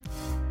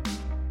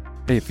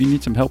Hey, if you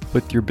need some help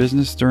with your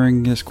business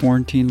during this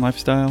quarantine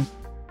lifestyle,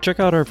 check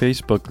out our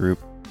Facebook group.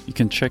 You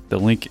can check the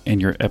link in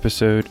your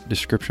episode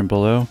description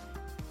below.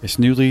 It's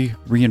newly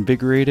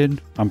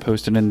reinvigorated. I'm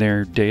posting in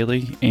there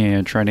daily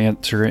and trying to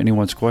answer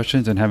anyone's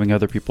questions and having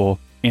other people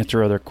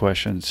answer other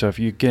questions. So if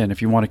you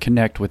want to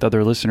connect with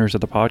other listeners of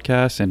the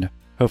podcast and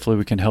hopefully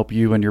we can help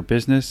you and your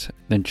business,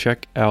 then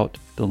check out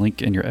the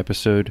link in your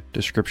episode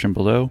description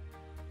below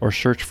or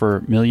search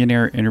for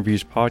Millionaire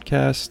Interviews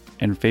Podcast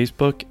in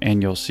Facebook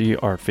and you'll see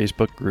our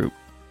Facebook group.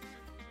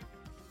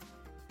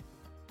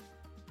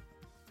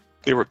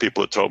 There were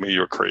people that told me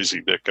you're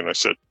crazy, Dick, and I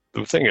said,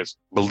 the thing is,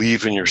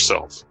 believe in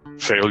yourself.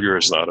 Failure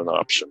is not an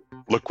option.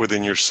 Look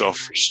within yourself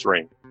for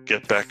strength.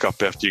 Get back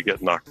up after you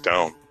get knocked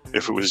down.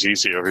 If it was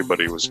easy,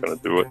 everybody was going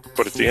to do it.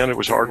 But at the end, it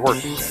was hard work.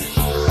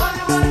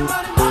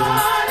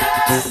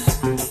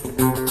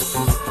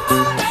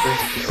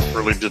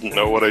 Really didn't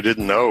know what I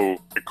didn't know.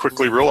 I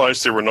quickly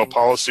realized there were no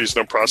policies,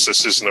 no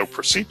processes, no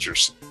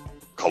procedures.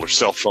 Called her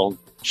cell phone.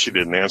 She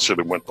didn't answer.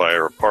 They went by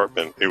her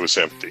apartment. It was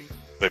empty.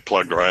 They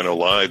plugged Rhino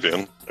Live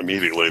in.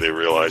 Immediately, they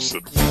realized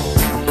that.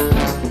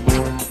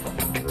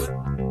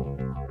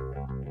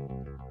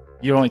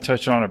 You only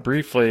touched on it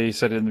briefly. You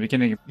said in the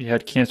beginning you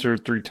had cancer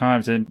 3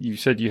 times, and you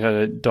said you had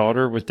a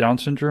daughter with Down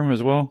syndrome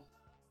as well?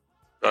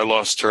 I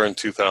lost her in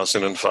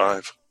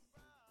 2005.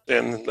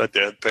 And my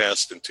dad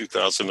passed in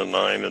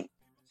 2009, and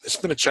it's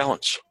been a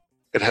challenge.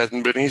 It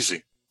hadn't been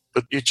easy,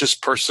 but you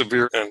just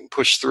persevere and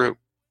push through.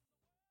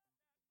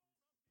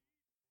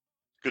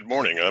 Good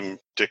morning. I'm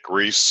Dick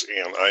Reese,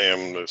 and I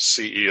am the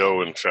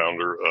CEO and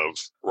founder of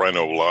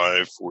Rhino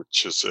Live,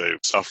 which is a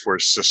software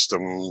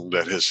system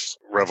that has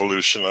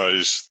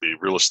revolutionized the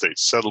real estate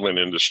settlement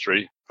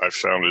industry. I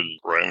founded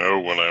Rhino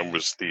when I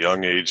was the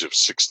young age of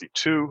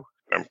 62.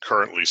 I'm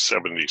currently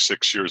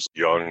 76 years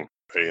young.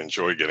 I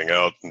enjoy getting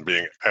out and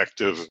being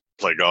active,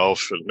 play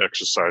golf and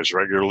exercise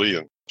regularly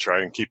and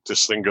try and keep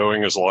this thing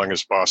going as long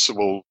as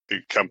possible. The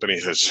company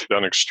has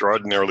done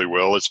extraordinarily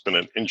well. It's been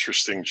an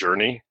interesting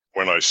journey.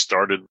 When I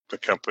started the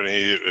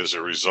company as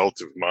a result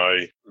of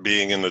my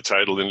being in the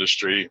title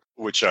industry,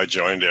 which I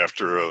joined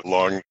after a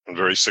long and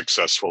very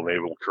successful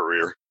naval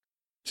career.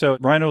 So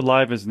Rhino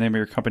Live is the name of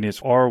your company.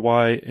 It's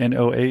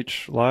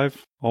RYNOH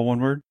Live, all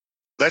one word?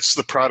 That's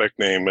the product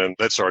name, and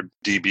that's our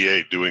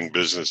DBA, doing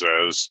business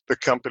as. The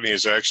company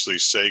is actually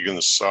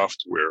Sagan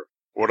Software.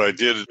 What I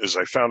did is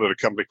I founded a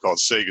company called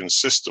Sagan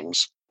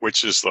Systems,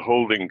 which is the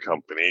holding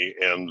company,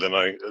 and then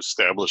I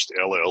established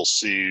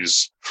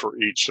LLCs for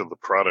each of the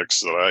products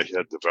that I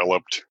had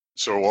developed.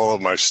 So all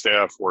of my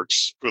staff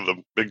works for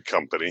the big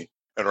company,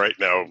 and right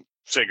now,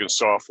 Sagan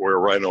Software,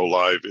 Rhino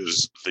Live,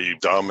 is the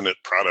dominant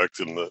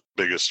product and the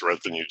biggest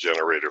revenue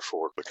generator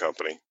for the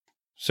company.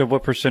 So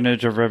what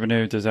percentage of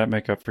revenue does that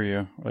make up for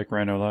you, like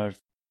Rhino Live?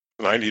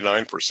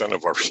 99%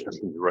 of our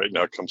revenue right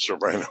now comes from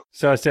Rhino.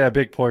 So I'd say a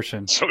big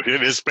portion. So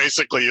it is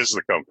basically is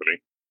the company.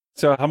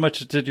 So how much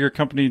did your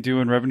company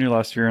do in revenue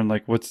last year, and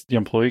like what's the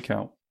employee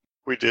count?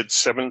 We did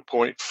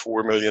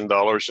 $7.4 million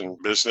in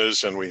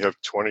business, and we have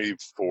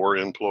 24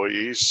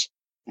 employees.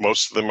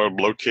 Most of them are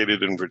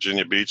located in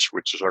Virginia Beach,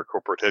 which is our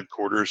corporate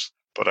headquarters.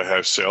 But I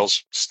have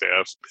sales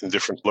staff in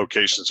different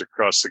locations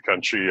across the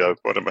country.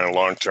 One of my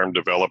long-term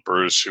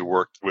developers who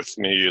worked with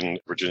me in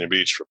Virginia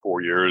Beach for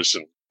 4 years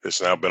and has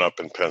now been up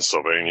in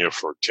Pennsylvania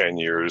for 10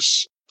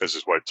 years as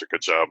his wife took a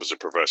job as a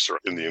professor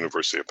in the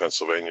University of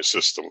Pennsylvania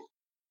system.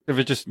 If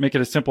it just make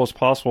it as simple as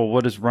possible,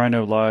 what does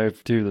Rhino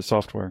Live do, the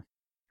software?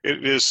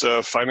 It is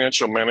a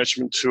financial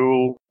management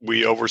tool.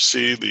 We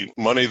oversee the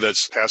money that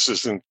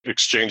passes in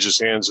exchanges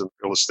hands in the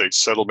real estate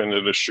settlement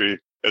industry.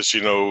 As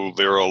you know,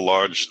 there are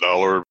large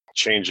dollar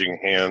changing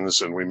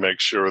hands, and we make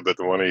sure that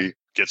the money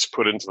gets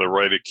put into the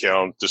right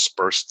account,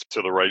 dispersed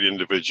to the right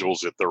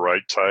individuals at the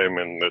right time,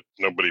 and that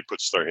nobody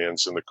puts their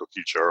hands in the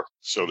cookie jar,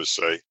 so to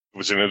say. It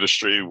was an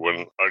industry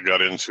when I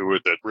got into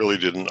it that really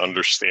didn't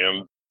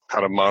understand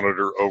how to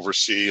monitor,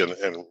 oversee,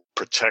 and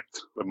protect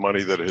the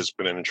money that has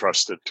been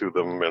entrusted to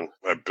them. And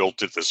I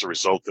built it as a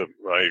result of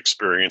my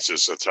experience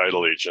as a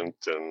title agent,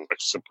 and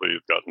I've simply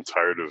gotten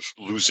tired of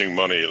losing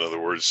money. In other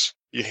words,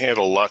 you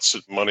handle lots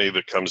of money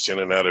that comes in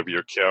and out of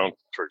your account.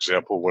 For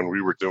example, when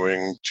we were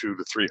doing 200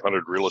 to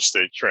 300 real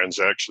estate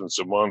transactions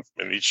a month,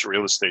 and each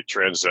real estate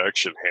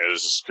transaction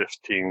has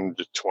 15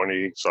 to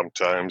 20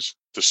 sometimes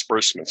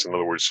disbursements. In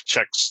other words,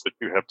 checks that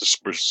you have to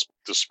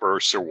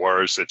disperse or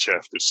wires that you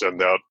have to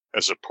send out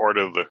as a part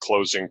of the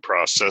closing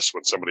process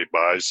when somebody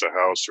buys a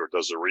house or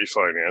does a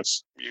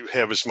refinance. You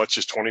have as much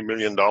as $20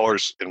 million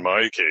in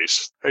my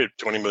case. I had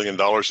 $20 million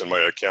in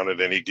my account at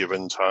any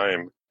given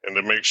time. And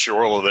to make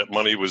sure all of that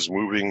money was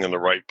moving in the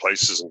right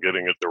places and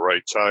getting at the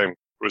right time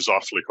was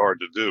awfully hard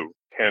to do.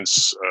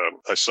 Hence,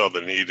 I saw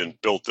the need and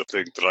built the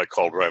thing that I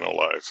called Rhino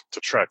Live to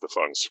track the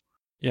funds.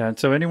 Yeah, and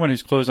so anyone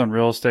who's closed on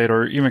real estate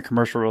or even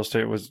commercial real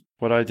estate was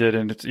what I did,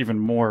 and it's even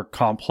more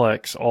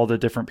complex, all the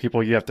different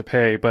people you have to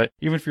pay. But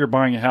even if you're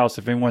buying a house,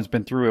 if anyone's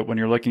been through it, when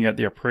you're looking at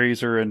the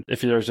appraiser and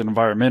if there's an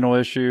environmental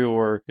issue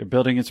or a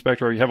building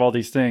inspector, or you have all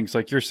these things,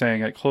 like you're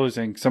saying at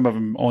closing, some of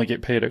them only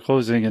get paid at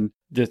closing, and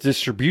the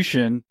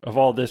distribution of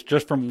all this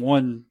just from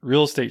one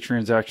real estate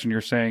transaction,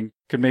 you're saying,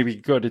 could maybe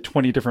go to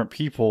 20 different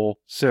people.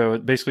 So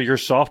basically your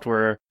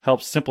software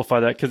helps simplify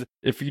that. Because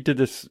if you did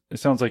this, it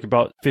sounds like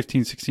about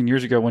 15, 16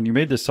 years ago when you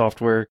made this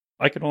software,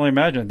 I can only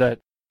imagine that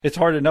it's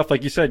hard enough.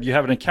 Like you said, you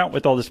have an account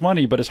with all this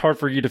money, but it's hard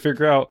for you to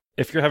figure out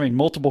if you're having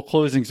multiple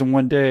closings in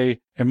one day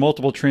and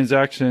multiple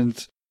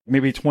transactions,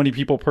 maybe 20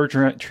 people per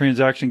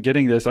transaction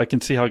getting this. I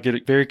can see how it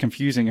get very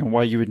confusing and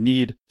why you would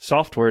need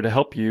software to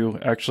help you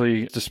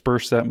actually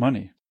disperse that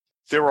money.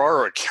 There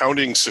are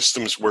accounting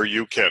systems where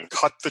you can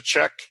cut the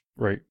check.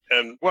 Right.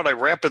 And what I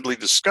rapidly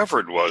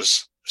discovered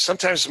was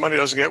sometimes the money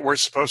doesn't get where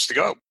it's supposed to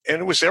go.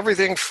 And it was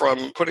everything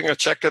from putting a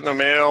check in the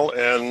mail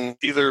and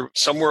either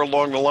somewhere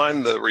along the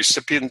line the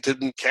recipient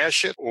didn't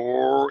cash it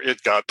or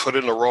it got put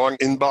in the wrong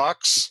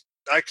inbox.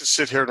 I could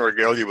sit here and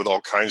regale you with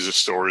all kinds of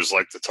stories,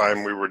 like the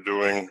time we were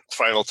doing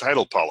final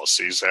title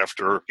policies.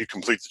 After you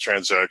complete the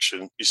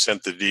transaction, you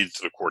sent the deed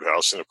to the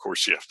courthouse. And of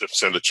course, you have to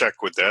send a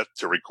check with that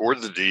to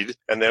record the deed.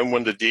 And then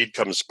when the deed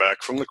comes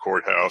back from the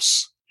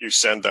courthouse, you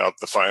send out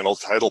the final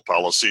title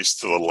policies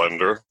to the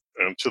lender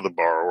and to the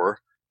borrower,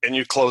 and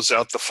you close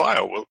out the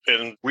file.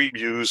 And we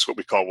use what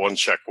we call one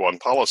check, one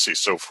policy.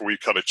 So if we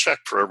cut a check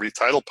for every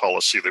title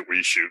policy that we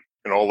issued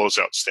and all those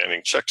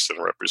outstanding checks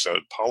that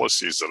represented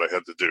policies that I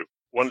had to do.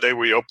 One day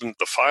we opened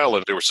the file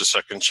and there was a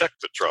second check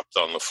that dropped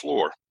on the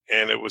floor.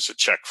 And it was a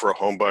check for a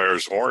home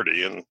buyer's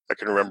warranty. And I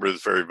can remember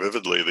it very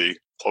vividly. The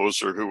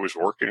closer who was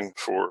working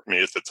for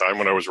me at the time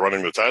when I was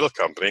running the title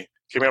company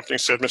came up to me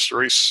and said, "Mr.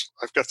 Reese,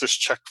 I've got this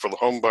check for the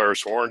home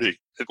buyer's warranty.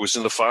 It was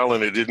in the file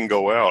and it didn't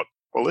go out."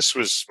 Well, this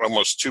was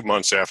almost 2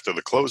 months after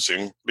the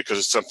closing because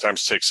it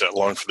sometimes takes that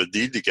long for the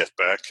deed to get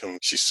back. And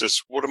she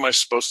says, "What am I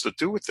supposed to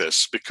do with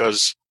this?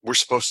 Because we're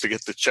supposed to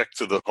get the check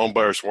to the home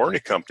buyer's warranty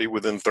company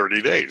within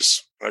 30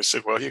 days. And I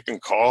said, "Well, you can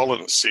call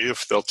and see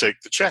if they'll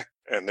take the check."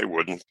 And they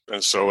wouldn't.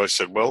 And so I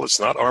said, "Well, it's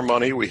not our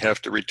money. We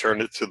have to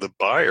return it to the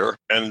buyer.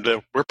 And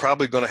we're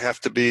probably going to have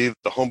to be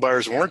the home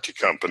buyer's warranty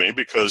company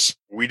because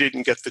we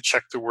didn't get the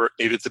check to where it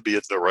needed to be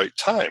at the right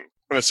time."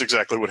 And that's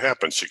exactly what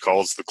happened. She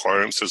calls the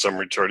client and says, "I'm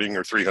returning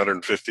her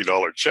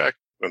 $350 check."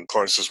 And the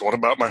client says, "What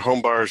about my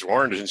home buyer's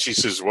warranty?" And she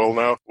says, "Well,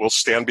 now we'll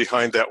stand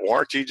behind that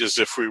warranty as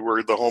if we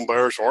were the home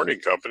buyer's warranty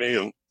company."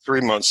 And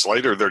 3 months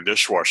later, their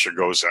dishwasher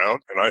goes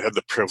out. And I had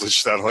the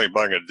privilege not only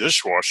buying a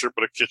dishwasher,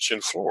 but a kitchen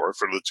floor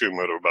for the tune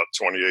of about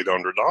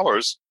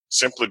 $2,800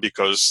 simply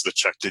because the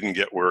check didn't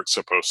get where it's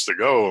supposed to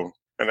go.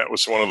 And that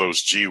was one of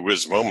those gee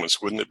whiz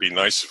moments. Wouldn't it be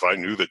nice if I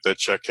knew that that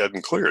check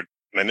hadn't cleared?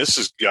 And this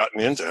has gotten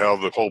into how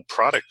the whole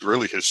product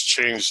really has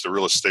changed the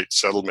real estate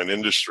settlement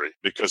industry.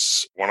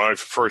 Because when I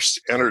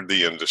first entered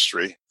the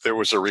industry, there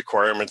was a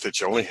requirement that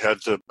you only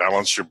had to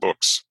balance your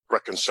books,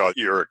 reconcile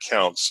your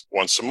accounts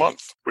once a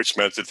month, which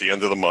meant at the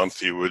end of the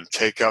month, you would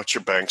take out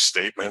your bank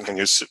statement and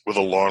you sit with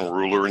a long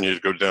ruler and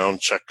you'd go down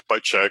check by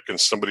check and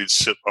somebody'd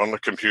sit on the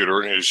computer,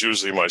 and it was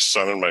usually my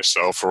son and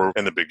myself, or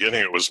in the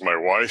beginning, it was my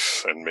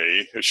wife and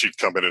me. She'd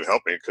come in and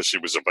help me because she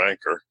was a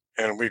banker.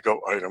 And we go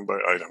item by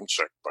item,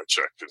 check by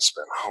check, and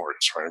spend hours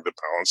trying to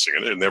balancing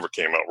it. It never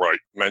came out right.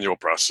 Manual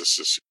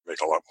processes make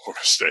a lot more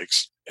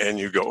mistakes. And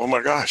you go, "Oh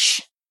my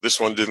gosh, this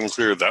one didn't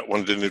clear, that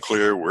one didn't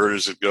clear. Where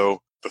does it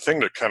go?" The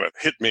thing that kind of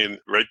hit me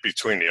right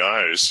between the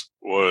eyes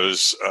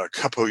was a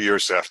couple of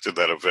years after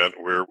that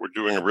event where we're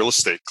doing a real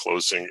estate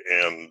closing,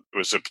 and it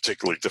was a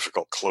particularly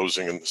difficult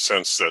closing in the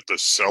sense that the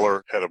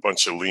seller had a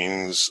bunch of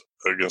liens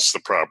against the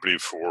property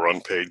for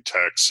unpaid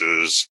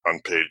taxes,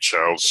 unpaid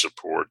child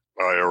support,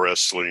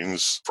 IRS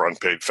liens for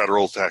unpaid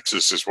federal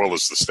taxes, as well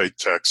as the state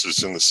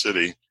taxes in the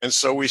city. And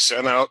so we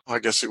sent out, I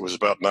guess it was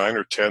about 9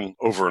 or 10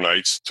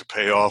 overnights to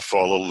pay off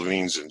all the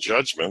liens and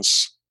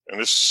judgments.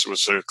 And this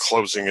was a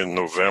closing in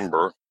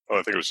November.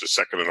 I think it was the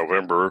 2nd of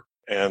November.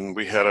 And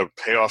we had a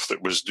payoff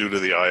that was due to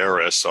the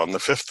IRS on the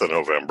 5th of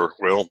November.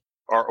 Well,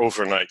 our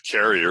overnight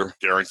carrier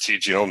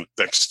guaranteed,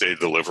 next day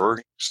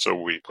delivery. So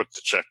we put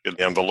the check in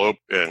the envelope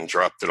and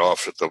dropped it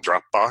off at the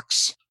drop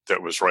box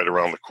that was right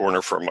around the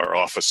corner from our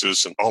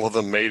offices. And all of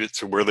them made it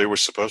to where they were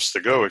supposed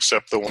to go,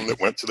 except the one that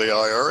went to the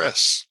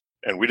IRS.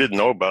 And we didn't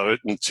know about it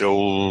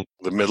until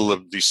the middle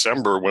of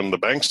December when the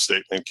bank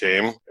statement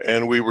came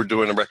and we were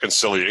doing a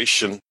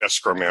reconciliation.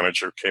 Escrow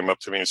manager came up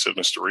to me and said,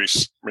 "Mr.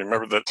 Reese,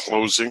 remember that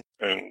closing?"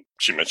 And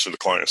she mentioned the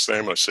client's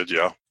name. I said,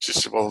 "Yeah." She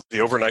said, "Well,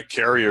 the overnight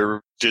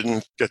carrier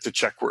didn't get the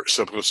check where it's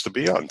supposed to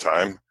be on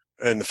time.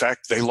 And in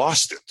fact, they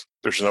lost it.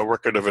 There's no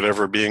record of it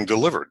ever being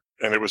delivered."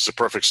 And it was the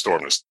perfect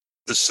storm.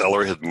 The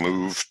seller had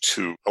moved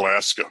to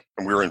Alaska,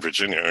 and we were in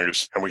Virginia,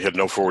 and we had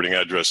no forwarding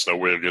address, no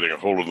way of getting a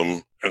hold of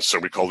them. And so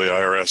we called the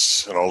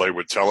IRS, and all they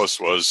would tell us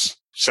was,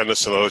 "Send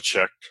us another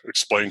check,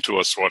 explain to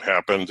us what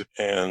happened,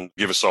 and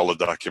give us all the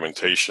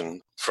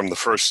documentation from the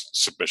first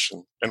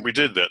submission." And we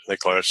did that, and they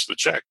cashed the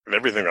check. And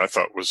everything I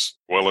thought was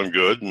well and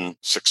good, and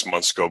 6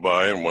 months go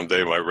by, and one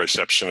day my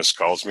receptionist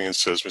calls me and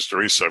says, "Mr.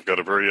 Reese, I've got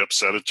a very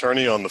upset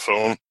attorney on the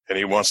phone, and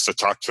he wants to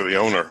talk to the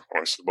owner."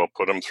 I said, "Well,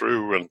 put him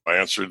through." And I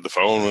answered the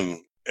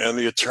phone, and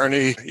the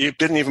attorney, he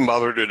didn't even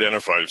bother to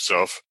identify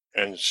himself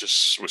and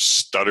just was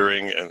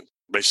stuttering. And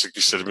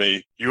basically said to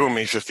me, you owe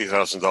me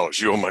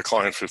 $50,000. You owe my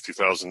client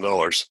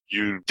 $50,000.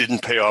 You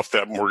didn't pay off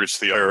that mortgage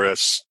to the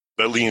IRS,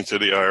 that lien to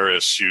the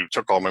IRS. You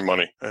took all my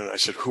money. And I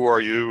said, who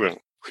are you? And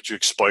could you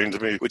explain to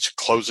me which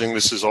closing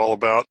this is all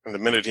about? And the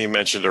minute he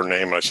mentioned her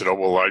name, I said, oh,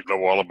 well, I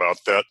know all about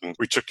that. And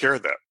we took care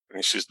of that. And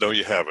he says, no,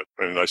 you haven't.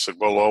 And I said,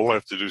 well, all I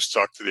have to do is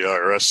talk to the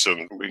IRS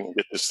and we can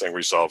get this thing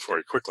resolved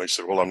very quickly. He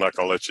said, well, I'm not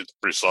going to let you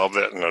resolve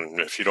that. And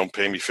if you don't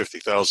pay me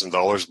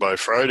 $50,000 by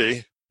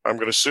Friday, I'm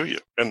going to sue you.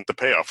 And the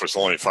payoff was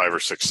only $5,000 or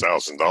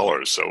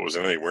 $6,000. So it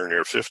wasn't anywhere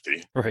near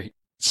 50. Right.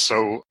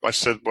 So I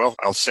said, well,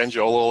 I'll send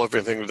you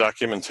everything, the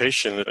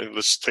documentation. And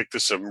let's take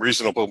this a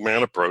reasonable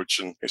man approach.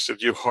 And he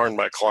said, you harmed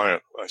my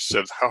client. I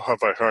said, how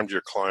have I harmed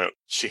your client?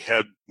 She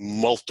had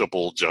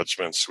multiple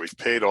judgments. We've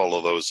paid all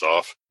of those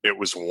off. It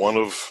was one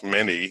of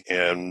many.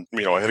 And,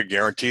 I had a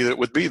guarantee that it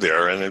would be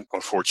there. And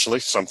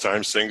unfortunately,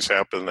 sometimes things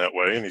happen that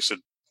way. And he said,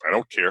 I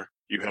don't care.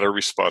 You had a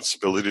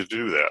responsibility to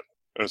do that.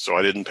 And so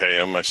I didn't pay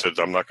him. I said,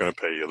 I'm not going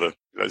to pay you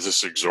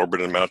this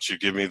exorbitant amount. You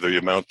give me the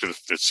amount that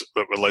it's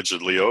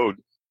allegedly owed.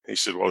 He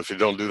said, well, if you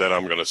don't do that,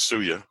 I'm going to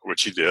sue you,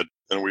 which he did.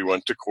 And we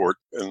went to court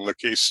and the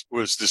case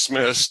was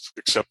dismissed,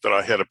 except that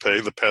I had to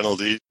pay the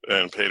penalty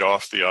and paid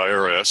off the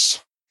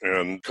IRS.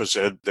 And because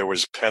there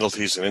was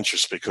penalties and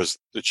interest because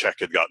the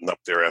check had gotten up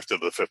there after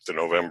the 5th of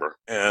November.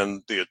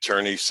 And the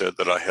attorney said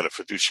that I had a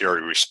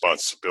fiduciary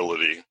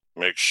responsibility to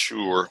make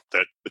sure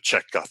that the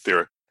check got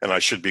there. And I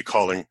should be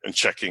calling and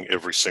checking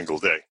every single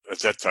day. At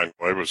that time,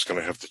 I was going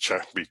to have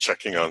to be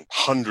checking on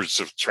hundreds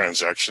of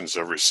transactions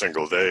every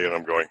single day. And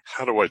I'm going,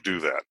 how do I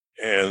do that?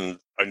 And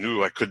I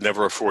knew I could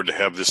never afford to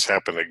have this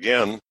happen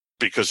again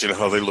because you know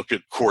how they look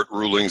at court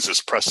rulings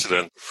as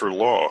precedent for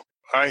law.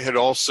 I had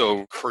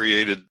also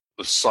created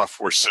the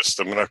software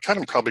system, and I've kind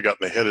of probably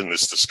gotten ahead in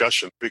this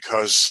discussion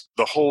because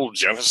the whole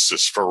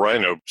genesis for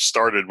Rhino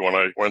started when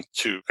I went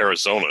to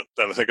Arizona.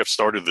 And I think I've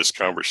started this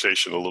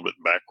conversation a little bit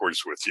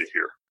backwards with you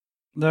here.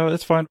 No,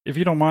 it's fine. If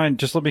you don't mind,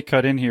 just let me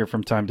cut in here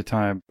from time to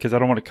time because I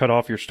don't want to cut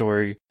off your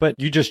story. But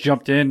you just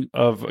jumped in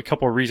of a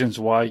couple of reasons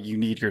why you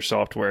need your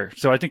software.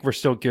 So I think we're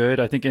still good.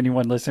 I think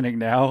anyone listening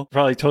now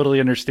probably totally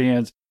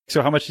understands.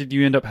 So how much did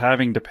you end up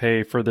having to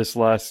pay for this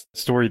last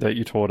story that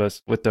you told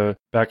us with the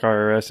back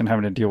IRS and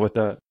having to deal with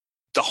that?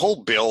 The whole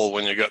bill,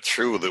 when you got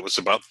through, it was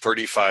about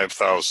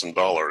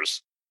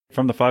 $35,000.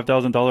 From the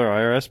 $5,000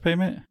 IRS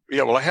payment?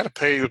 Yeah, well, I had to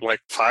pay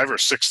like $5,000 or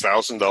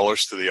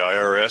 $6,000 to the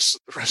IRS.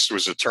 The rest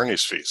was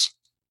attorney's fees.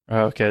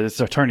 Okay, it's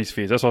attorney's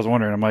fees. That's what I was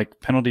wondering. I'm like,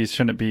 penalties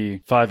shouldn't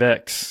be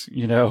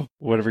 5X,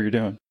 whatever you're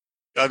doing.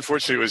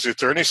 Unfortunately, it was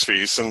attorney's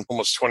fees. And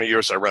almost 20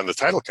 years I ran the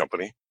title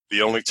company.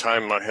 The only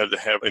time I had to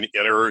have any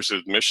errors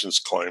admissions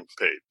claim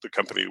paid. The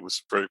company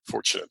was very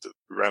fortunate that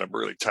we ran a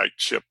really tight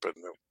ship and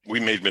we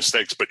made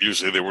mistakes, but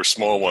usually they were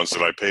small ones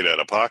that I paid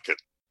out of pocket.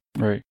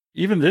 Right.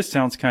 Even this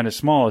sounds kind of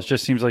small. It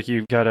just seems like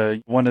you've got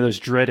one of those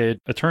dreaded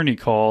attorney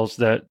calls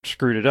that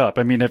screwed it up.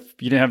 I mean, if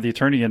you didn't have the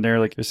attorney in there,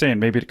 like you're saying,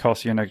 maybe it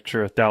cost you an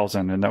extra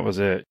 $1,000 and that was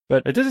it.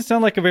 But it doesn't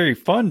sound like a very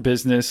fun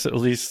business, at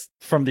least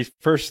from the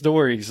first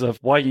stories of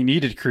why you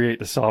needed to create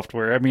the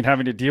software. I mean,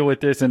 having to deal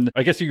with this, and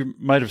I guess you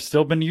might have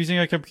still been using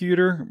a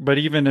computer, but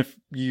even if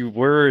you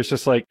were, it's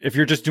just like, if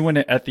you're just doing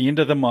it at the end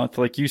of the month,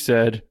 like you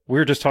said,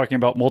 we're just talking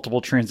about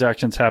multiple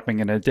transactions happening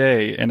in a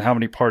day and how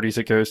many parties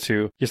it goes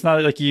to. It's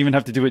not like you even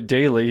have to do it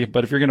daily,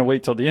 but if you're going to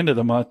wait till the end of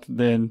the month,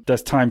 then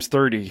that's times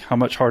 30, how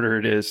much harder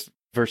it is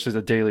versus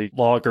a daily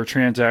log or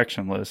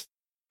transaction list.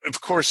 Of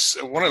course,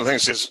 one of the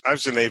things is I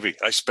was in the Navy.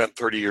 I spent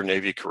 30-year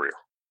Navy career.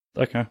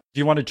 Okay. Do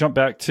you want to jump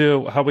back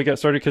to how we got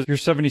started? Because you're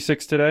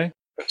 76 today?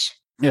 Yes.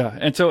 Yeah.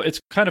 And so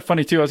it's kind of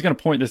funny, too. I was going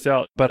to point this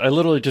out, but I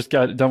literally just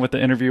got done with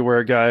the interview where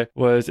a guy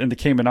was in the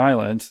Cayman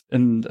Islands,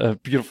 in a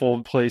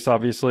beautiful place,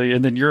 obviously.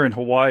 And then you're in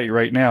Hawaii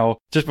right now.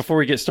 Just before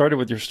we get started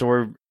with your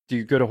story, do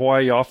you go to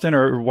Hawaii often,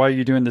 or why are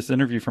you doing this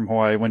interview from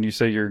Hawaii when you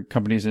say your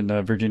company's in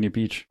Virginia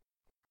Beach?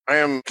 I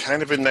am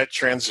kind of in that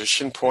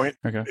transition point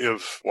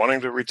of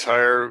wanting to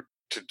retire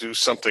to do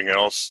something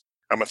else.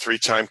 I'm a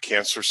 3-time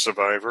cancer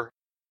survivor.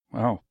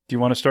 Wow. Do you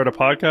want to start a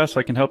podcast?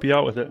 I can help you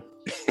out with it.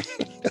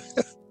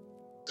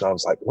 So I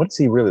was like, what does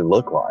he really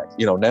look like?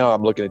 Now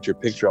I'm looking at your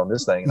picture on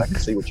this thing and I can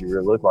see what you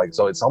really look like.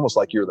 So it's almost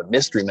like you're the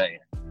mystery man.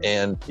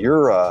 And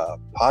your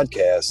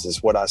podcast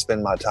is what I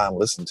spend my time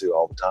listening to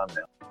all the time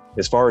now.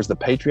 As far as the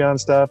Patreon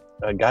stuff,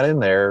 I got in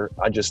there.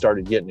 I just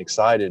started getting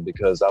excited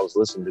because I was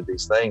listening to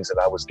these things and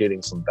I was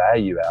getting some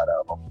value out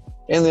of them.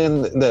 And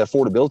then the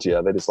affordability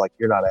of it is like,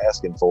 you're not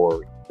asking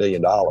for $1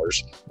 billion.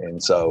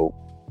 And so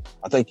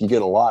I think you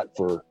get a lot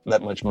for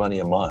that much money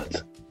a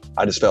month.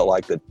 I just felt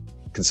like that,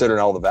 considering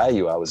all the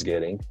value I was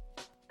getting,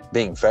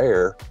 being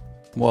fair.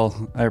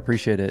 Well, I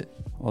appreciate it.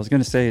 I was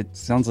going to say, it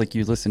sounds like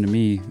you listen to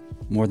me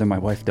more than my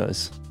wife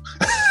does.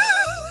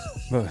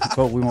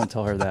 but we won't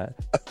tell her that.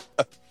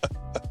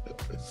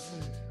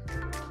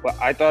 Well,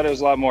 I thought it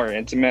was a lot more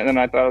intimate than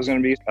I thought it was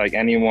going to be. Like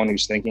anyone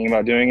who's thinking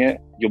about doing it,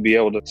 you'll be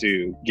able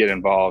to get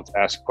involved,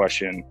 ask a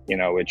question,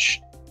 which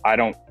I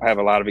don't have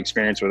a lot of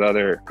experience with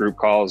other group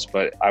calls,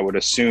 but I would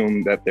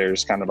assume that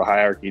there's kind of a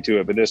hierarchy to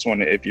it. But this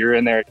one, if you're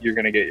in there, you're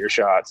going to get your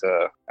shot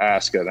to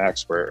ask an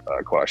expert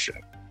a question.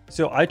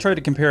 So I try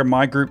to compare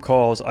my group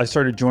calls. I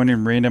started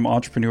joining random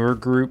entrepreneur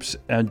groups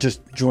and just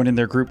joining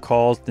their group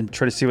calls and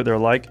try to see what they're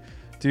like.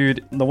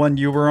 Dude, the one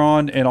you were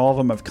on and all of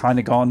them have kind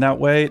of gone that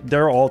way.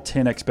 They're all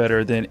 10x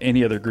better than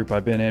any other group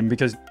I've been in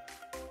because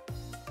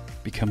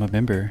become a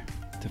member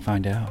to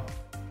find out.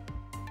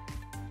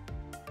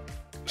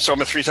 So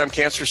I'm a 3-time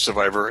cancer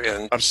survivor,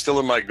 and I'm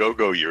still in my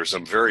go-go years.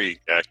 I'm very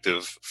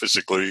active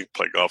physically,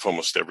 play golf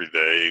almost every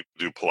day,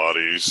 do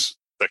Pilates,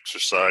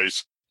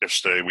 exercise.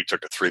 Yesterday, we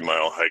took a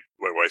 3-mile hike,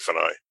 my wife and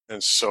I.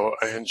 And so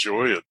I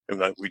enjoy it.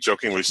 And we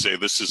jokingly say,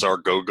 this is our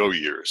go-go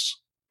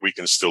years. We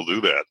can still do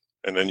that.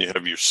 And then you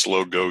have your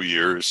slow go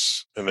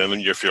years. And then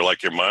if you're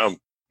like your mom,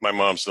 my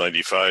mom's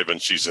 95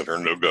 and she's in her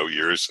no-go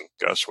years. And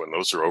gosh, when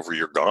those are over,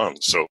 you're gone.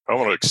 So I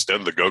want to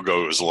extend the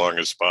go-go as long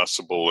as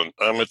possible. And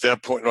I'm at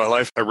that point in my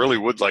life, I really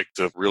would like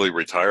to really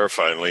retire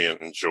finally and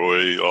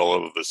enjoy all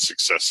of the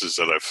successes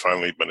that I've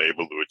finally been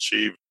able to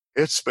achieve.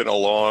 It's been a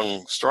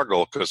long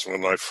struggle because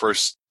when I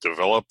first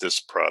developed this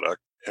product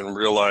and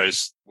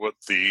realized what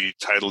the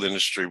title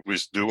industry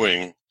was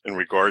doing in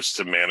regards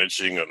to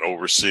managing and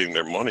overseeing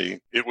their money,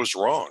 it was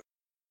wrong.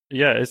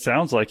 Yeah, it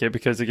sounds like it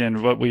because,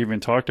 again, what we even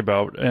talked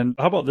about. And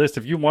how about this?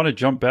 If you want to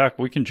jump back,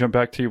 we can jump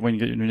back to you when you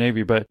get in the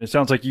Navy. But it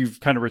sounds like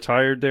you've kind of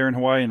retired there in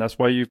Hawaii, and that's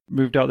why you've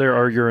moved out there,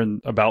 or you're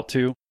about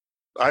to.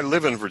 I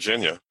live in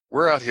Virginia.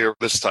 We're out here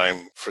this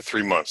time for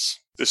 3 months.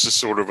 This is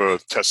sort of a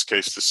test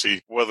case to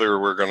see whether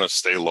we're going to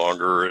stay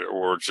longer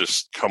or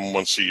just come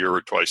once a year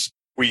or twice.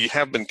 We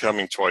have been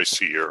coming twice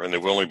a year, and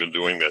they've only been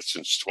doing that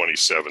since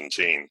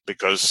 2017.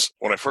 Because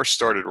when I first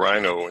started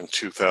Rhino in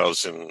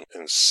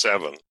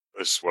 2007,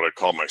 this is what I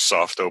call my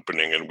soft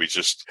opening, and we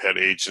just had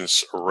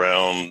agents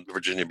around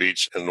Virginia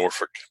Beach and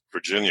Norfolk,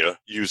 Virginia,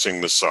 using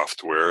the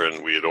software,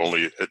 and we had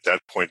only at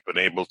that point been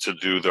able to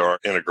do our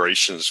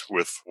integrations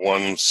with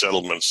one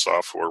settlement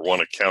software,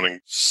 one accounting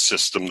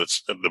system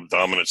that's the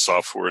dominant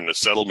software in the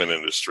settlement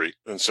industry.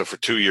 And so for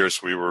 2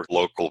 years we were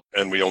local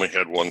and we only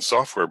had one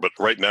software, but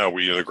right now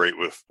we integrate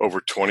with over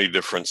 20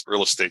 different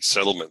real estate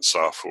settlement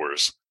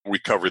softwares. We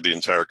cover the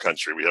entire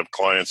country. We have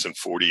clients in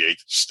 48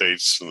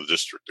 states in the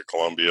District of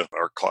Columbia.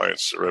 Our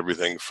clients are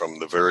everything from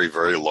the very,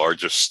 very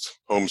largest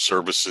home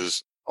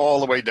services all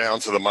the way down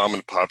to the mom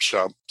and pop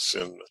shops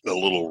in the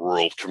little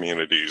rural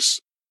communities.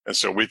 And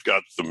so we've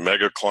got the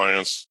mega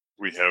clients.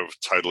 We have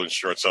title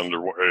insurance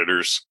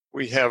underwriters.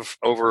 We have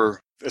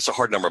it's a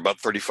hard number, about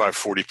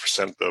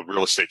 35-40% of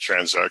real estate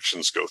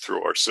transactions go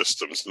through our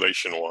systems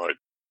nationwide.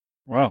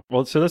 Wow.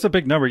 Well, so that's a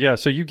big number. Yeah.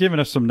 So you've given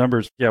us some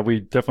numbers. Yeah, we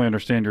definitely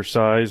understand your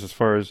size as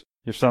far as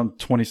you've some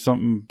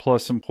 20-something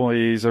plus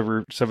employees,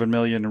 over 7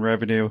 million in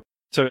revenue.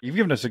 So you've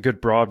given us a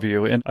good broad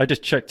view. And I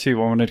just checked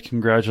too. I wanted to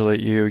congratulate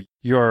you.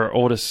 You are our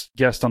oldest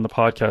guest on the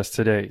podcast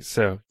today.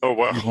 So oh,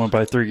 wow. You've won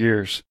by 3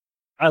 years.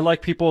 I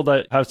like people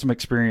that have some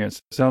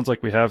experience. Sounds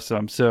like we have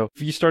some. So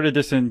if you started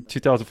this in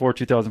 2004,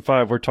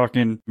 2005, we're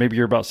talking maybe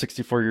you're about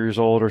 64 years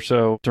old or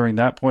so during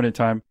that point in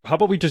time. How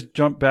about we just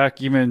jump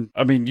back you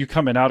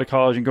coming out of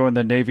college and going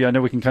to the Navy, I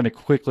know we can kind of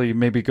quickly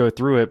maybe go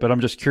through it, but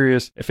I'm just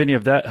curious if any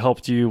of that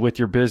helped you with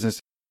your business.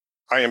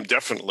 I am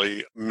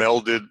definitely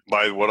melded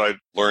by what I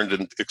learned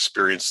and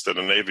experienced in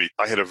the Navy.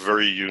 I had a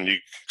very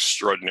unique,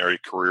 extraordinary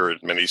career in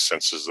many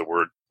senses of the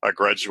word. I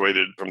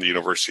graduated from the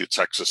University of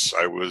Texas.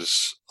 I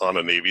was on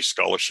a Navy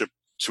scholarship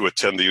to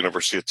attend the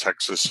University of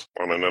Texas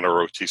on an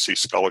NROTC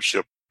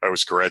scholarship. I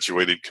was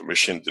graduated,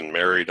 commissioned, and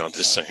married on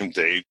the same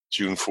day,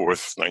 June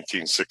 4th,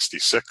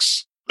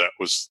 1966. That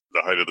was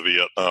the height of the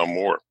Vietnam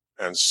War.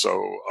 And so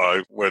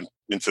I went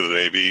into the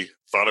Navy,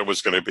 thought I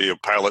was going to be a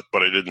pilot,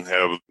 but I didn't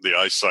have the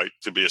eyesight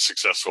to be a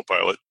successful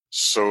pilot.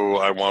 So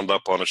I wound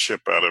up on a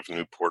ship out of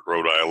Newport,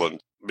 Rhode Island.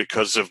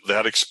 Because of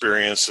that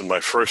experience in my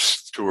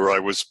first tour, I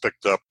was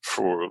picked up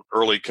for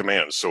early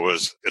command. So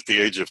at the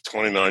age of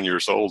 29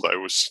 years old, I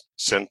was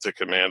sent to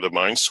command a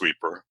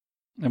minesweeper.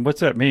 And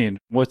what's that mean?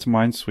 What's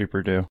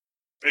minesweeper do?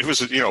 It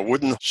was,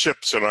 wooden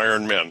ships and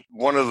iron men.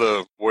 One of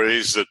the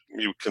ways that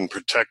you can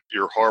protect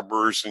your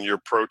harbors and your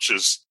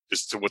approaches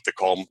is to what they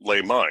call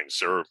lay mines.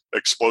 They're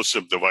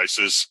explosive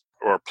devices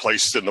or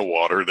placed in the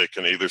water. They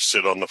can either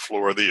sit on the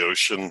floor of the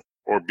ocean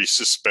or be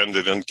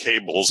suspended in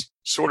cables.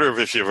 Sort of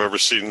if you've ever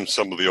seen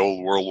some of the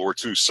old World War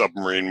II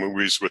submarine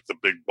movies with the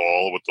big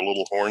ball with the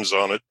little horns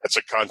on it, that's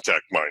a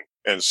contact mine.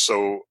 And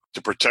so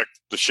to protect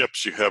the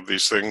ships, you have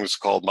these things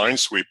called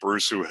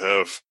minesweepers who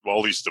have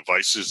all these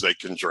devices they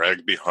can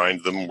drag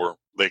behind them where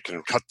they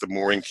can cut the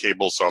mooring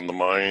cables on the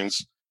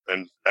mines.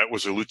 And that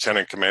was a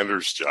lieutenant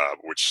commander's job,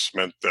 which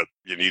meant that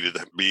you needed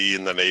to be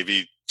in the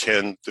Navy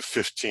 10 to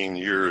 15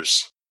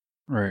 years.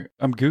 Right.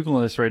 I'm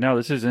Googling this right now.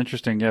 This is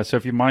interesting. Yeah. So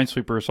if you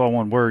minesweeper, it's all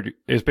one word.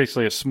 It's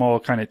basically a small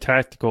kind of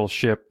tactical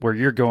ship where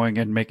you're going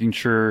and making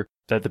sure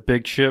that the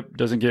big ship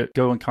doesn't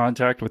go in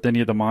contact with any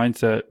of the mines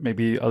that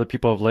maybe other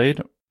people have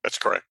laid. That's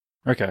correct.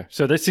 Okay.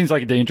 So this seems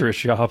like a dangerous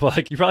job.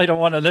 Like you probably don't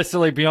want to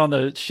necessarily be on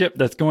the ship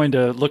that's going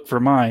to look for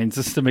mines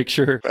just to make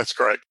sure. That's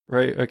correct.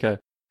 Right. Okay.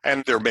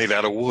 And they're made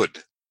out of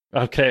wood.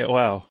 Okay.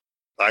 Wow.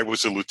 I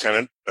was a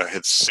lieutenant. I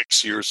had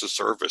 6 years of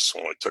service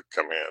when I took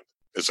command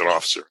as an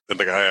officer. And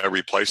the guy I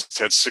replaced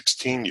had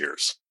 16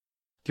 years.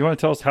 Do you want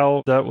to tell us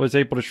how that was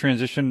able to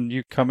transition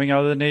you coming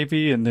out of the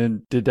Navy? And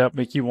then did that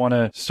make you want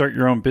to start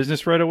your own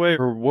business right away?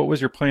 Or what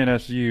was your plan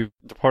as you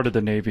departed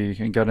the Navy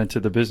and got into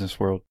the business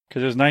world?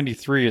 Because it was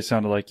 93, it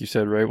sounded like you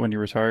said, right, when you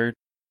retired?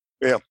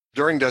 Yeah.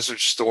 During Desert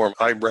Storm,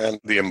 I ran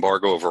the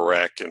embargo of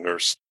Iraq, and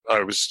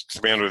I was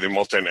commander of the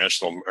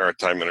multinational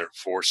maritime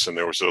force, and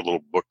there was a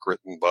little book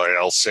written by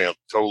Al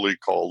Santoli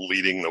called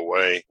Leading the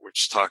Way,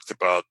 which talked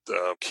about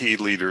key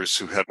leaders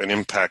who had an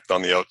impact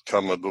on the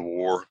outcome of the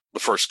war, the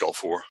first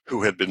Gulf War,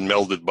 who had been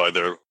melded by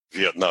their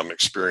Vietnam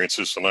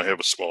experiences, and I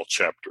have a small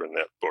chapter in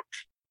that book.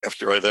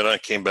 After that, I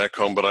came back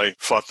home, but I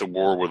fought the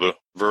war with a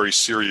very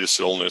serious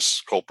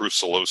illness called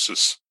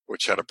brucellosis,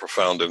 which had a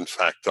profound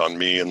impact on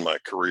me and my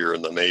career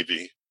in the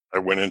Navy. I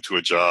went into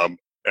a job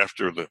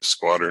after the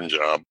squadron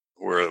job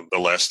where the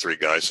last three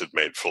guys had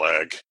made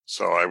flag.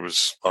 So I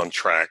was on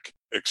track,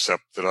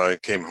 except that I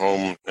came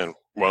home and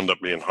wound up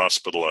being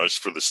hospitalized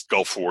for this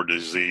Gulf War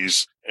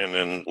disease, and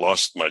then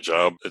lost my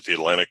job at the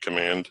Atlantic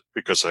Command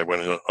because I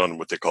went on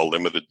what they call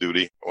limited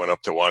duty. I went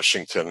up to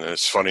Washington, and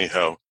it's funny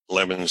how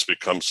lemons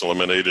becomes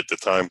lemonade at the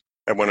time.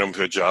 I went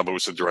into a job. I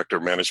was the Director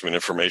of Management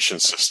Information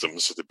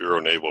Systems at the Bureau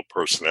of Naval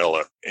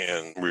Personnel,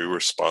 and we were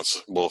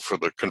responsible for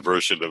the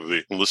conversion of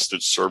the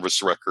enlisted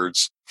service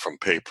records from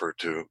paper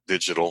to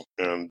digital.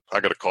 And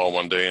I got a call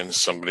one day, and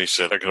somebody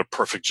said, I got a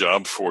perfect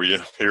job for you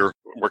here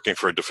working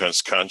for a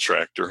defense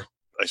contractor.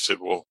 I said,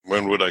 well,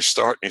 when would I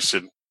start? And he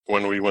said,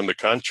 when we win the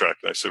contract.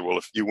 And I said, well,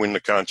 if you win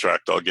the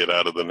contract, I'll get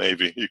out of the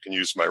Navy. You can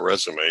use my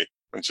resume.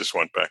 I just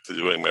went back to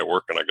doing my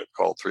work, and I got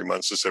called 3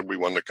 months and said, we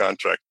won the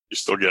contract. You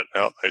still getting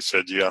out? I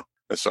said, yeah.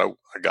 And so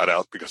I got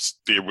out because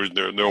there weren't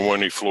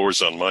any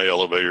floors on my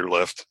elevator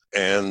left.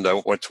 And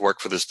I went to work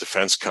for this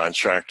defense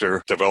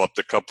contractor, developed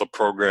a couple of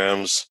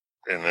programs,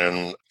 and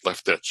then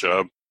left that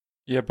job.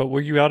 Yeah, but were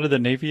you out of the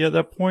Navy at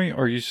that point,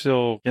 or are you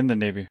still in the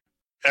Navy?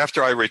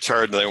 After I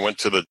retired, I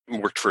went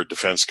worked for a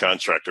defense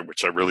contractor,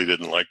 which I really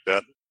didn't like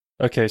that.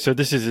 Okay, so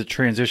this is a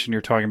transition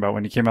you're talking about.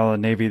 When you came out of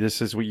the Navy,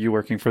 this is what you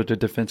working for the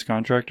defense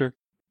contractor?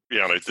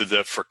 Yeah, and I did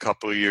that for a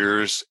couple of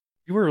years.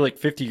 You were like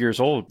 50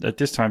 years old at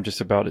this time, just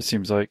about, it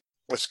seems like.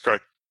 That's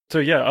correct. So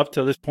yeah, up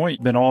to this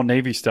point, been all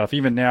Navy stuff.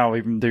 Even now,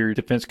 even their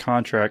defense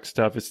contract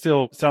stuff, it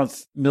still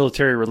sounds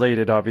military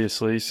related,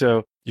 obviously.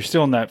 So you're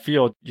still in that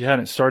field. You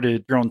hadn't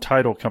started your own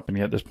title company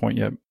at this point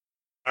yet.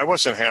 I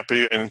wasn't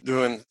happy in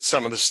doing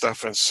some of the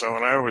stuff, and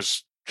I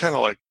was kind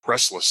of like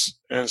restless.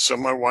 And so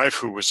my wife,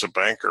 who was a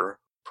banker,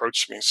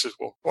 approached me and said,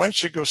 well, why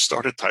don't you go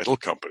start a title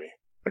company?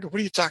 I go,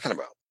 what are you talking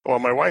about? Well,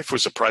 my wife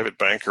was a private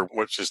banker,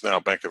 which is now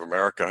Bank of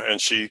America,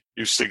 and she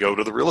used to go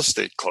to the real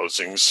estate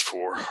closings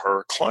for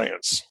her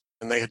clients.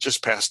 And they had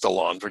just passed a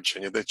law in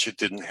Virginia that you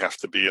didn't have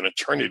to be an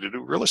attorney to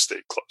do real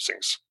estate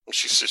closings. And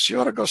she says, you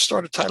ought to go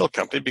start a title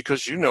company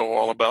because you know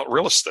all about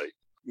real estate.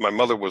 My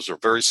mother was a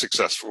very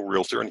successful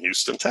realtor in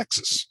Houston,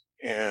 Texas.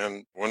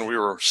 And when we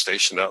were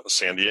stationed out in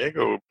San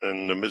Diego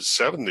in the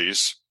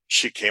mid-'70s,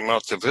 she came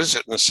out to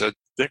visit and said,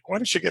 Dick, why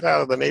don't you get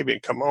out of the Navy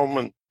and come home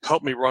and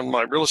help me run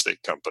my real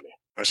estate company?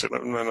 I said, no,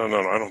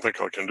 I don't think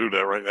I can do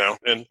that right now.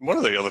 And one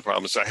of the other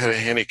problems, I had a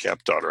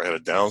handicapped daughter. I had a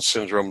Down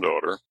syndrome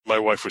daughter. My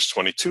wife was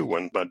 22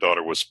 when my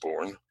daughter was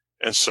born.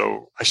 And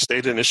so I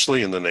stayed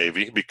initially in the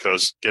Navy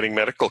because getting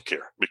medical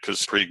care,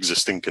 because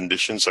pre-existing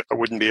conditions, I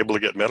wouldn't be able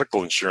to get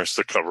medical insurance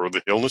to cover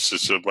the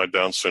illnesses of my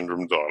Down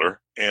syndrome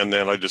daughter. And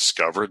then I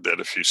discovered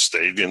that if you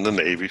stayed in the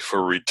Navy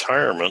for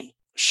retirement,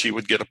 she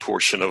would get a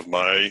portion of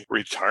my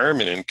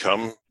retirement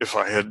income if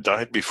I had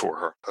died before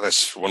her.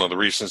 That's one of the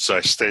reasons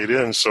I stayed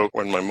in. So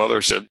when my mother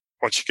said,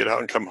 why don't you get out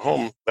and come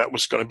home, that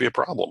was going to be a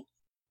problem.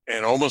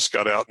 And almost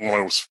got out when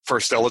I was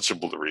first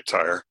eligible to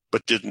retire,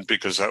 but didn't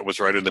because I was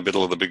right in the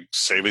middle of the big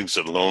savings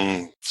and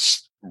loan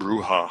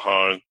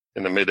brouhaha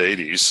in the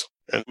mid-'80s.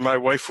 And my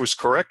wife was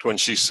correct when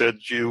she said,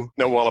 you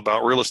know all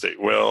about real estate.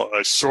 Well,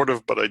 I sort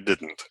of, but I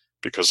didn't,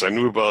 because I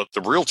knew about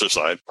the realtor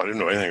side. I didn't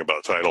know anything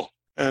about title.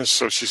 And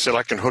so she said,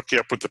 I can hook you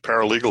up with the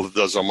paralegal that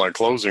does all my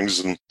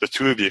closings, and the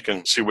two of you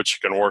can see what you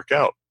can work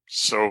out.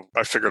 So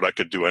I figured I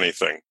could do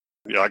anything.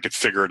 Yeah, I could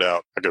figure it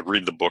out. I could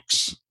read the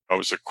books. I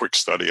was a quick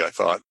study, I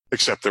thought,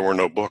 except there were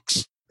no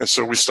books. And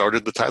so we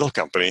started the title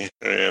company,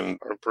 and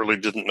I really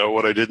didn't know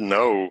what I didn't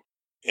know.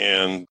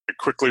 And I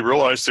quickly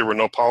realized there were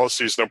no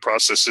policies, no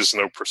processes,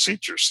 no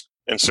procedures.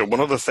 And so one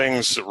of the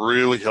things that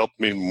really helped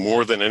me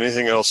more than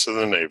anything else in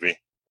the Navy,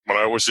 when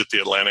I was at the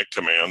Atlantic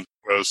Command,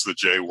 I was the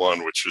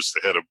J1, which was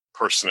the head of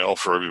personnel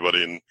for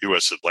everybody in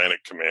U.S.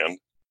 Atlantic Command.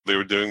 They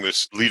were doing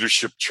this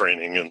leadership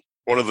training. And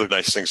one of the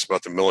nice things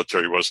about the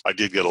military was I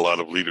did get a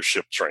lot of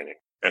leadership training.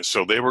 And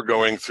so they were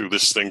going through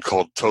this thing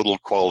called Total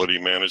Quality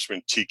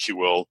Management,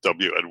 TQL,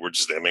 W.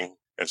 Edwards Deming.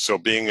 And so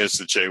being as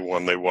the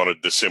J1, they wanted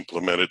this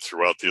implemented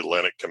throughout the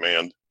Atlantic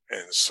Command.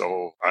 And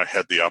so I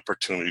had the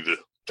opportunity to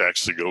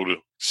actually go to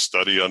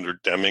study under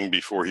Deming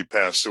before he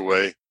passed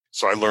away.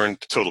 So I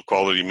learned total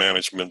quality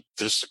management,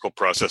 statistical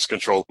process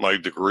control. My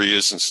degree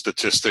is in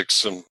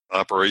statistics and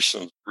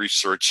operations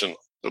research. And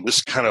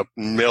this kind of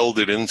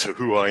melded into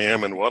who I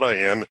am and what I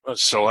am.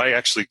 So I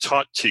actually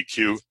taught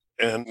TQ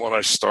And when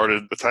I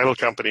started the title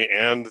company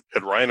and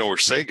at Rhino or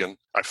Sagan,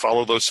 I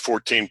followed those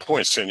 14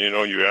 points. And,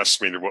 you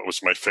asked me what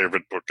was my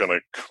favorite book, and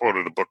I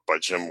quoted a book by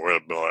Jim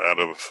Webb out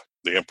of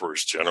The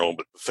Emperor's General.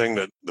 But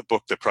the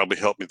book that probably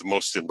helped me the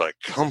most in my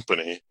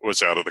company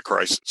was Out of the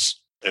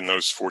Crisis. And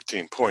those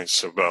 14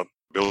 points about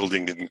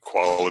building in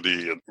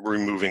quality and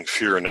removing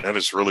fear. And that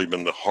has really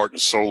been the heart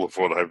and soul of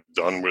what I've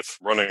done with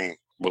running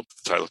both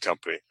the title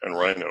company and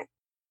Rhino.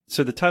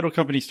 So the title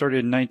company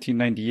started in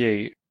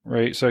 1998,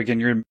 right? So again,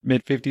 you're in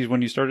mid-50s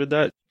when you started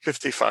that?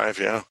 55,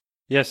 yeah.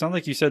 Yeah, it sounds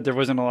like you said there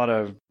wasn't a lot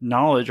of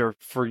knowledge or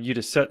for you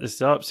to set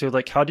this up. So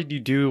how did you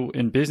do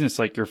in business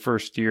your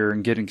first year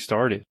and getting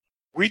started?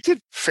 We did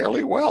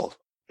fairly well.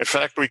 In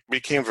fact, we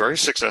became very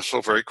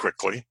successful very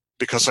quickly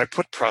because I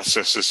put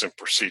processes and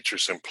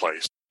procedures in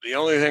place. The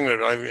only thing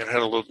that I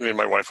had a little, me and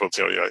my wife will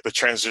tell you, the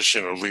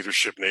transition of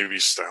leadership Navy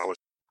style,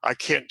 I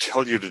can't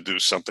tell you to do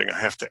something. I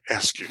have to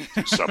ask you to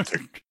do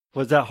something.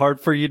 Was that hard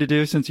for you to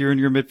do since you were in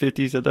your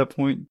mid-50s at that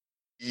point?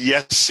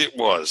 Yes, it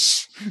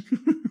was.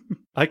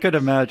 I could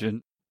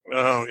imagine.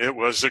 Oh, it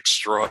was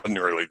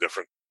extraordinarily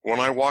different. When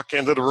I walk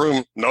into the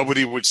room,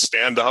 nobody would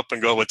stand up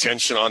and go,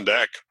 attention on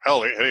deck.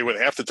 Hell,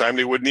 half the time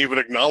they wouldn't even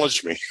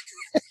acknowledge me.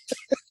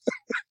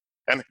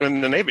 And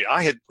in the Navy,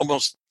 I had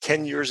almost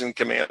 10 years in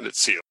command at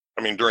SEAL.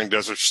 I mean, during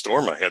Desert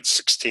Storm, I had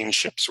 16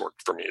 ships work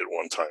for me at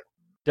one time.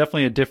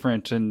 Definitely a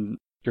difference in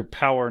your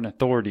power and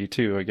authority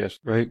too, I guess,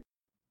 right?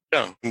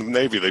 Yeah, in the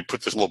Navy, they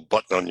put this little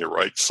button on your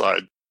right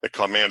side. They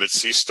command at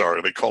Sea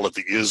Star. They call it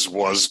the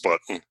is-was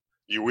button.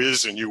 You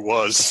is and you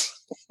was.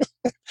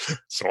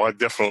 So I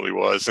definitely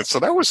was. And so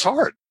that was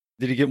hard.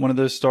 Did you get one of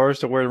those stars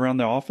to wear around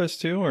the office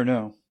too, or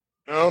no?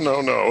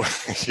 No.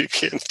 You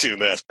can't do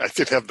that. I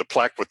did have the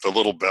plaque with the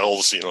little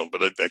bells,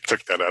 but I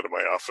took that out of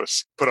my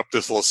office. Put up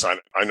this little sign.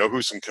 I know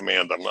who's in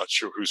command. I'm not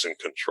sure who's in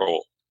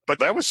control. But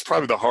that was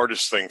probably the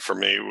hardest thing for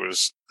me,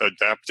 was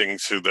adapting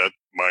to that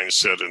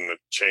mindset and the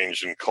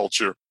change in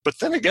culture. But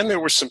then again, there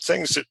were some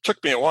things that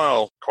took me a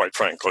while, quite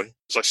frankly,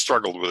 as I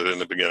struggled with it in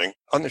the beginning.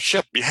 On the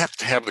ship, you have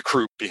to have the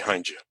crew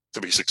behind you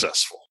to be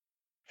successful.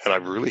 And I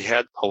really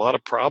had a lot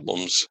of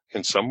problems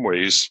in some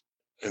ways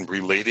in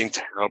relating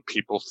to how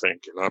people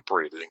think and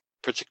operating,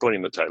 particularly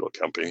in the title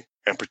company.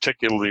 And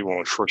particularly when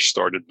I first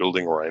started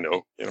building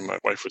Rhino, my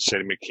wife would say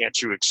to me,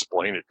 can't you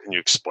explain it? Can you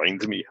explain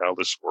to me how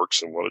this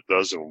works and what it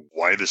does and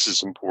why this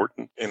is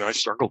important? And I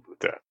struggled with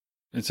that.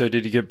 And so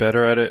did you get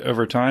better at it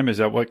over time? Is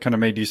that what kind of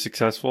made you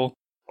successful?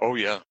 Oh,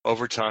 yeah,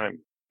 over time.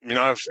 And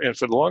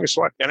for the longest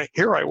while, and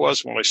here I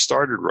was when I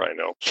started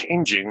Rhino,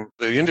 changing.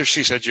 The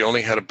industry said you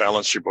only had to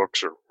balance your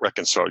books or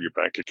reconcile your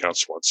bank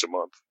accounts once a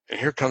month. And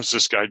here comes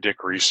this guy,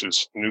 Dick Reese,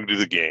 who's new to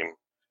the game.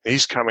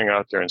 He's coming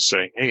out there and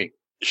saying, hey,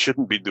 you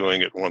shouldn't be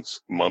doing it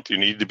once a month. You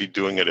need to be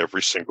doing it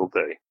every single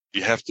day.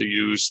 You have to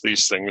use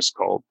these things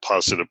called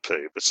positive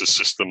pay. It's a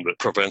system that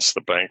prevents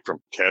the bank from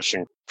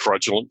cashing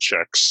fraudulent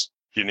checks.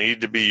 You need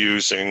to be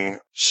using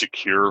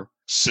secure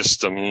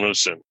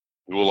systems and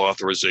dual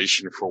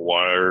authorization for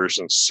wires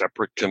and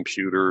separate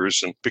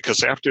computers. And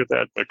because after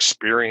that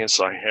experience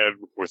I had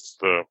with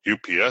the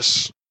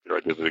UPS, here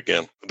I did it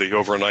again, the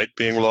overnight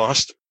being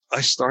lost,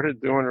 I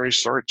started doing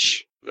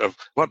research of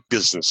what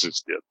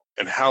businesses did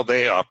and how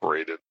they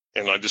operated.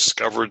 And I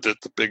discovered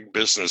that the big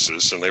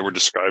businesses, and they were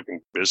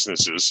describing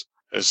businesses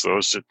as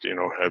those that,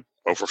 had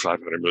over $500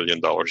 million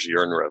a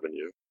year in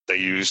revenue. They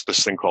used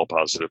this thing called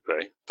positive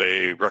pay.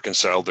 They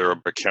reconciled their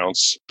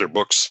accounts, their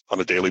books on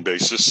a daily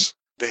basis.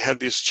 They had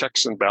these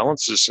checks and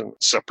balances and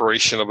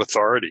separation of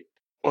authority.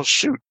 Well,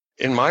 shoot,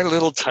 in my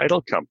little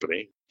title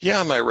company,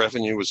 yeah, my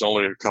revenue was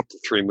only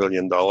 $3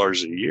 million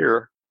a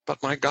year,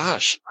 but my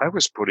gosh, I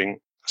was putting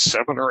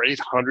 $700 or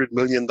 $800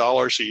 million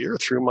a year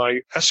through my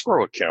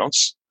escrow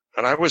accounts.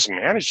 And I was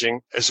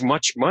managing as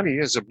much money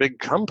as a big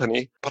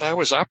company, but I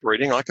was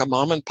operating like a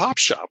mom and pop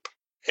shop.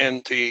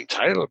 And the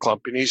title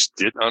companies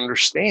didn't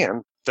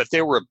understand that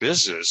they were a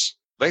business.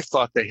 They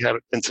thought they had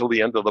until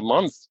the end of the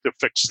month to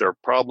fix their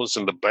problems,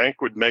 and the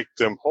bank would make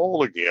them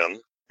whole again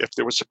if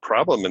there was a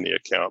problem in the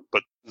account.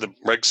 But the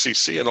Reg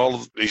CC and all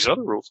of these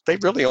other rules, they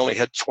really only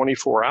had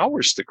 24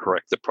 hours to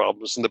correct the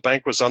problems, and the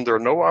bank was under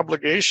no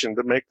obligation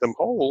to make them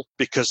whole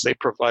because they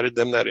provided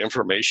them that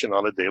information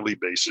on a daily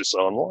basis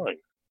online.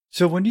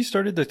 So when you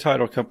started the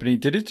title company,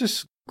 did it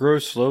just grow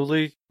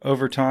slowly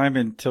over time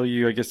until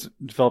you, I guess,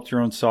 developed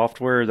your own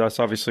software? That's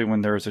obviously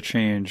when there was a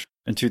change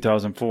in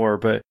 2004.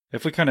 But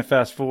if we kind of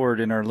fast forward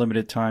in our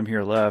limited time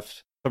here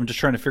left, I'm just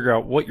trying to figure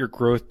out what your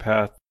growth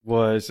path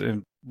was.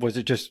 And was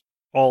it just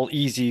all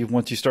easy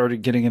once you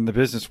started getting in the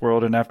business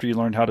world and after you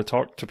learned how to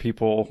talk to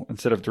people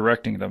instead of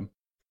directing them?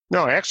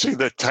 No, actually,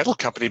 the title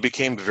company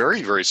became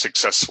very, very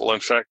successful.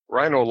 In fact,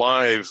 Rhino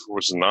Live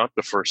was not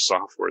the first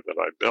software that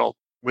I built.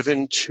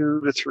 Within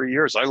 2 to 3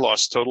 years, I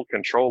lost total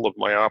control of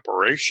my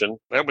operation.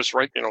 That was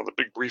right, the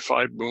big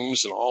refi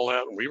booms and all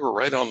that. And we were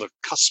right on the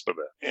cusp of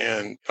it.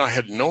 And I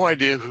had no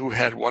idea who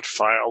had what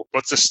file,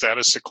 what the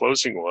status of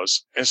closing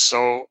was. And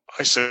so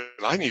I said,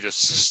 I need a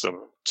system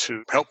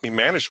to help me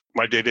manage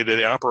my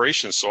day-to-day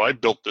operations. So I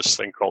built this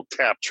thing called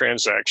TAP,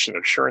 Transaction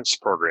Assurance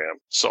Program.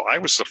 So I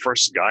was the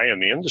first guy in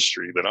the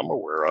industry that I'm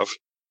aware of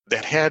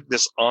that had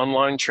this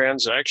online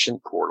transaction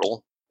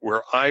portal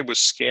where I was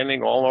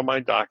scanning all of my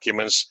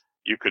documents.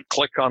 You could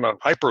click on a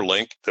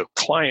hyperlink. The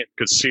client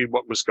could see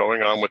what was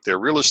going on with their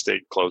real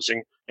estate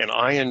closing. And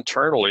I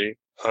internally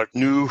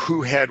knew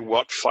who had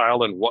what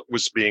file and what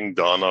was being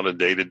done on a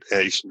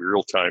day-to-day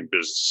real-time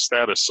business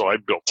status. So I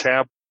built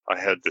TAP. I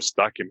had this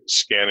document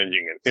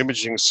scanning and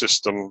imaging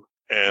system.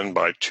 And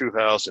by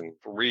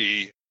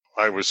 2003,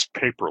 I was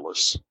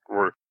paperless,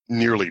 or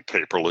nearly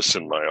paperless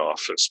in my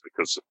office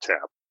because of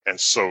TAP. And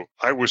so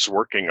I was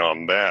working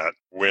on that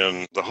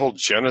when the whole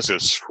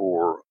genesis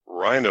for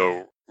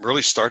Rhino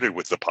really started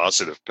with the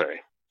positive pay,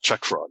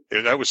 check fraud.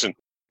 That was in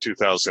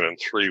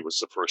 2003 was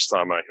the first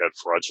time I had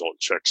fraudulent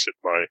checks hit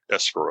my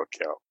escrow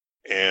account.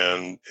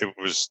 And it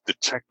was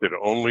detected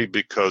only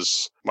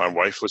because my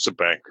wife was a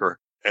banker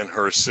and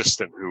her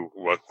assistant, who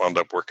wound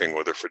up working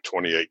with her for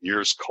 28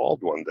 years,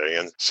 called one day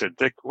and said,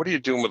 "Dick, what are you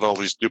doing with all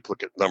these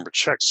duplicate number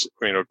checks,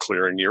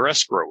 clearing your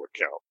escrow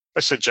account?" I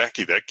said,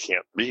 "Jackie, that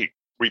can't be.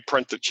 We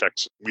print the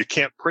checks. We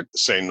can't print the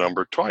same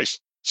number twice."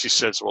 She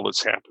says, "Well,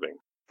 it's happening."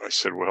 I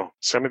said, "Well,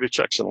 send me the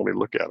checks and let me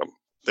look at them."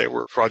 They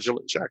were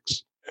fraudulent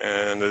checks.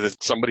 And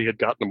somebody had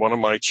gotten one of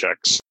my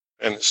checks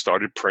and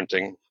started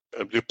printing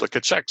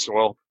duplicate checks.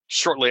 Well,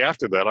 shortly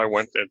after that, I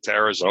went to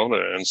Arizona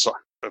and saw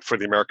for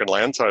the American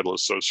Land Title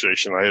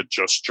Association. I had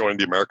just joined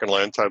the American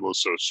Land Title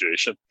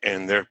Association,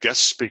 and their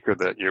guest speaker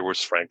that year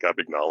was Frank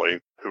Abagnale,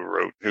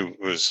 who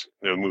was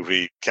the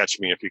movie Catch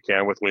Me If You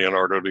Can with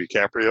Leonardo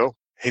DiCaprio.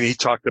 And he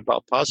talked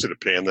about positive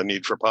pay and the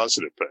need for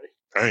positive pay.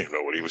 I didn't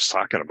know what he was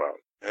talking about.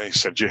 And he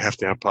said, you have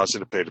to have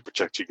positive pay to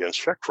protect you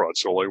against check fraud.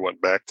 So I went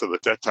back to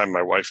that time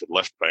my wife had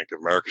left Bank of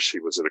America. She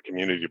was at a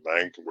community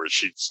bank where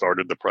she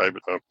started the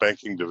private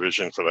banking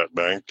division for that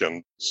bank.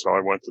 And so I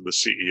went to the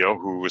CEO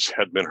who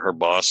had been her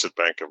boss at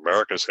Bank of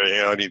America and said,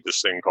 "Hey, I need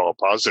this thing called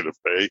positive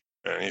pay."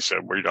 And he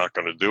said, "We're not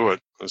going to do it."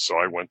 And so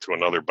I went to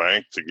another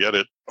bank to get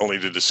it, only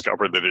to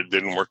discover that it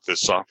didn't work the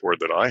software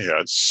that I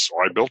had. So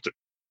I built it.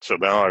 So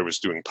now I was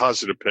doing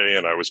positive pay,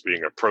 and I was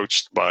being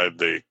approached by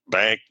the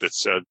bank that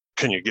said,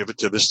 "Can you give it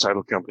to this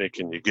title company?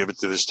 Can you give it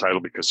to this title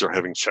because they're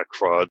having check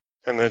fraud?"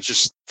 And then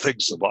just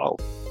things evolve.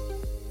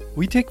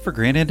 We take for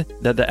granted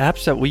that the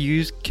apps that we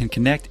use can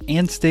connect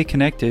and stay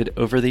connected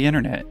over the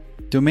internet.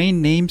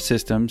 Domain name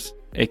systems,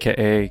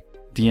 aka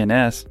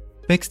DNS,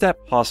 makes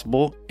that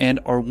possible and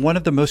are one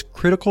of the most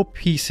critical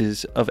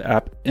pieces of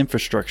app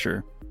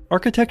infrastructure.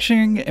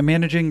 Architecturing and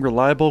managing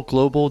reliable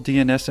global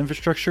DNS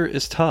infrastructure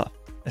is tough,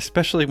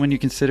 especially when you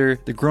consider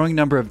the growing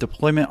number of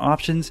deployment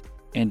options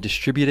and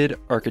distributed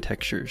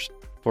architectures.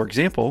 For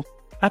example,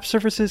 app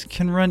services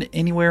can run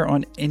anywhere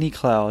on any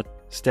cloud,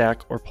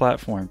 stack, or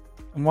platform.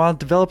 And while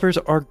developers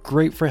are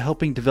great for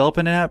helping develop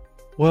an app,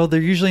 well, they're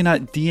usually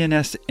not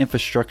DNS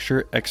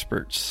infrastructure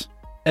experts.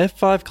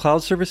 F5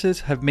 cloud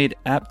services have made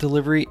app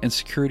delivery and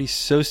security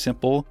so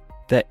simple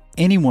that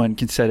anyone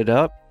can set it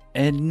up.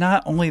 And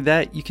not only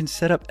that, you can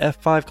set up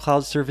F5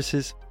 cloud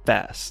services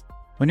fast.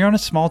 When you're on a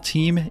small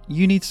team,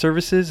 you need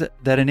services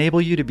that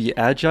enable you to be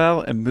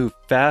agile and move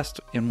fast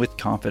and with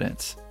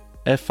confidence.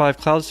 F5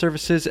 Cloud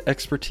Services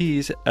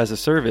expertise as a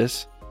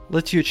service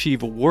lets you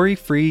achieve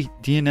worry-free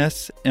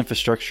DNS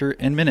infrastructure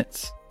in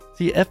minutes.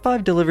 See,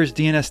 F5 delivers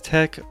DNS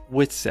tech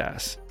with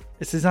SaaS.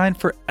 It's designed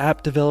for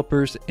app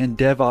developers and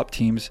DevOps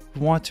teams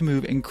who want to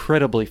move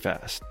incredibly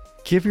fast.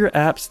 Give your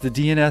apps the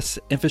DNS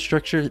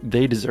infrastructure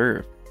they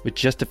deserve with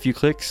just a few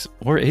clicks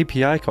or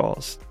API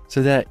calls,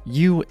 so that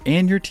you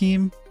and your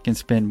team can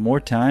spend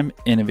more time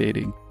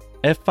innovating.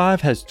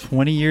 F5 has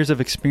 20 years of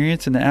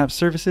experience in the app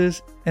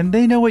services, and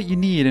they know what you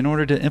need in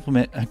order to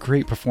implement a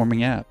great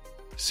performing app.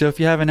 So if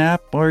you have an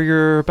app or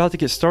you're about to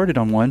get started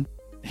on one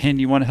and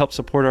you want to help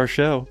support our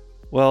show,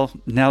 well,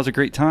 now's a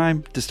great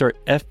time to start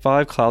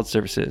F5 Cloud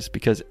Services,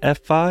 because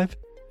F5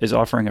 is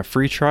offering a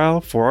free trial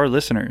for our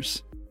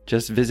listeners.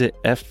 Just visit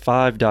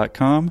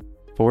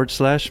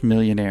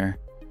f5.com/millionaire.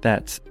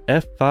 That's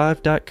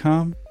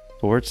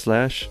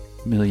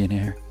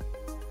f5.com/millionaire.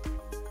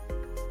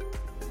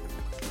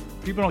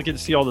 People don't get to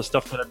see all the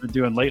stuff that I've been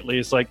doing lately.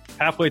 It's like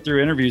halfway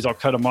through interviews, I'll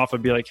cut them off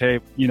and be like, "Hey,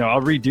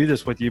 I'll redo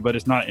this with you, but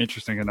it's not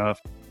interesting enough."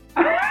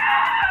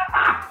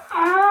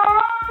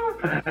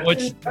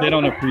 Which they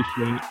don't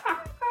appreciate.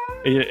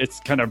 It's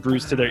kind of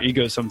bruised to their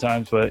ego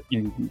sometimes, but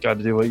you got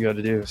to do what you got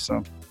to do.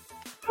 So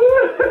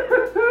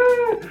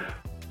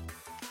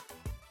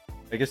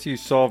I guess you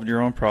solved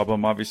your own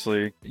problem.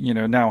 Obviously,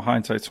 now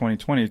hindsight's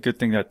 2020. Good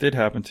thing that did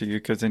happen to you,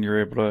 because then you're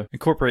able to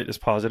incorporate this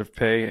positive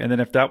pay. And then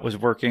if that was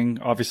working,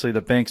 obviously the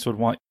banks would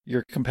want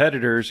your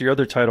competitors, your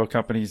other title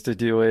companies, to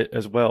do it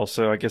as well.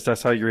 So I guess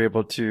that's how you're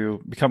able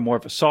to become more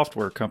of a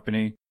software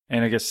company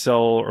and I guess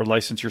sell or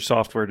license your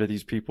software to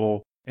these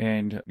people.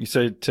 And you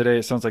said today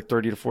it sounds like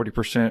 30 to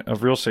 40%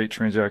 of real estate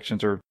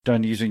transactions are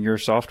done using your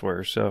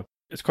software. So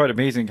it's quite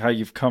amazing how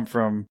you've come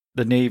from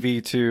the Navy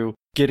to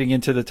getting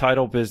into the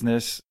title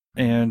business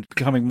and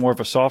becoming more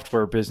of a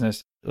software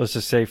business, let's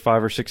just say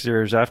 5 or 6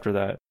 years after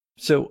that.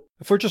 So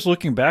if we're just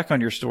looking back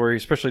on your story,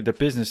 especially the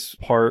business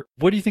part,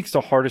 what do you think is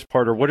the hardest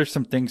part, or what are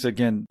some things,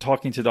 again,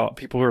 talking to the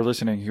people who are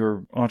listening, who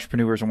are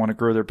entrepreneurs and want to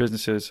grow their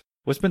businesses,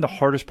 what's been the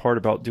hardest part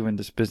about doing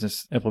this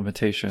business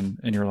implementation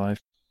in your life?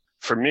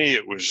 For me,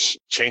 it was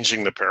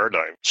changing the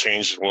paradigm.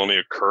 Change will only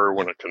occur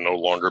when it can no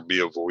longer be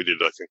avoided.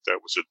 I think that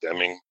was a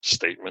Deming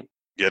statement.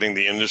 Getting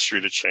the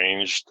industry to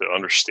change, to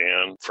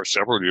understand. For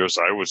several years,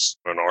 I was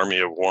an army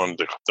of one,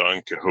 the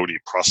Don Quixote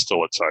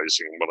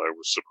proselytizing what I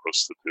was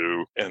supposed to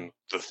do. And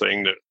the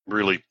thing that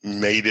really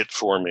made it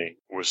for me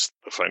was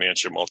the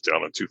financial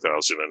meltdown in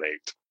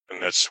 2008.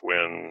 And that's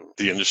when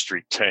the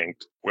industry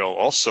tanked. Well,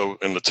 also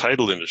in the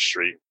title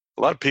industry,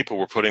 a lot of people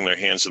were putting their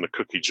hands in the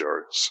cookie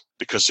jars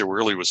because there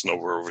really was no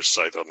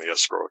oversight on the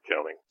escrow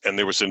accounting. And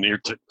there was a near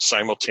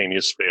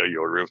simultaneous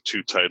failure of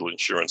two title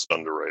insurance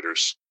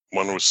underwriters.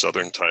 One was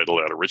Southern Title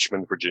out of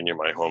Richmond, Virginia,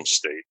 my home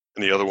state.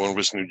 And the other one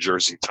was New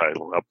Jersey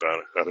Title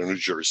out of New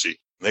Jersey.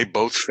 They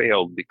both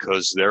failed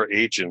because their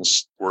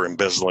agents were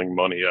embezzling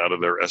money out of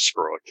their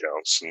escrow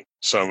accounts. And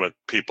some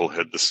people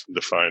had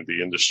defined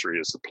the industry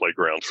as the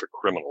playground for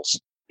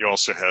criminals. You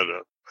also had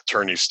an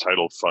attorney's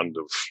title fund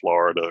of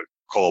Florida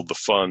called the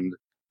Fund.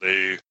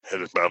 They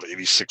had about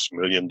 $86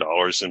 million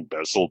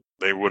embezzled.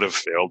 They would have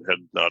failed had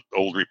not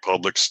Old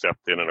Republic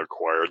stepped in and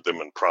acquired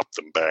them and propped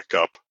them back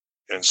up.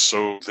 And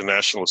so the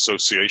National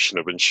Association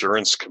of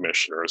Insurance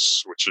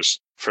Commissioners, which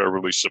is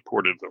federally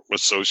supported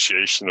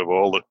association of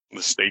all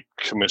the state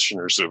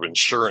commissioners of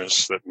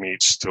insurance that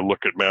meets to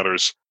look at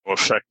matters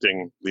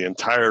affecting the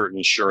entire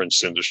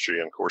insurance industry.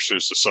 And of course,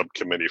 there's a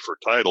subcommittee for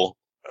title,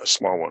 a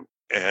small one.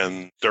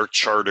 And their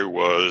charter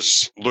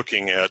was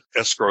looking at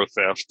escrow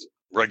theft,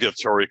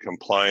 regulatory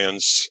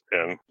compliance,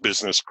 and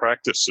business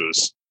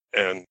practices.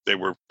 And they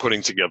were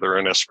putting together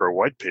an escrow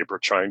white paper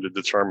trying to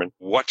determine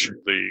what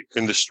the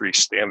industry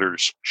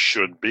standards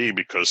should be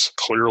because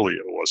clearly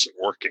it wasn't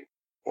working.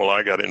 Well,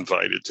 I got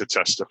invited to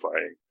testify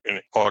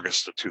in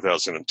August of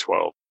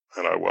 2012.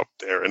 And I went up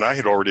there, and I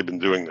had already been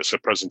doing this. A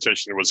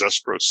presentation, it was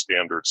escrow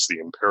standards, the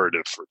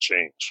imperative for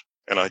change.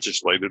 And I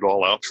just laid it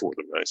all out for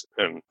them.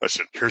 And I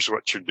said, here's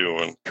what you're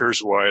doing.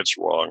 Here's why it's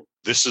wrong.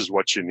 This is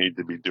what you need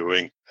to be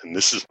doing. And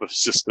this is the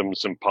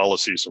systems and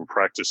policies and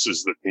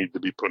practices that need to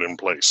be put in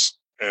place.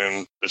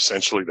 And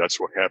essentially, that's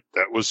what happened.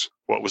 That was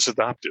what was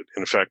adopted.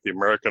 In fact, the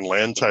American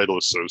Land Title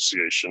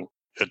Association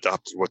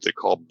adopted what they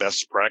call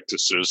best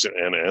practices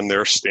and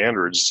their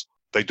standards.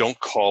 They don't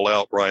call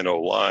out Rhino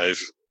Live,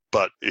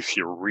 but if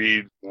you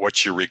read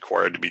what you're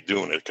required to be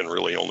doing, it can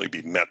really only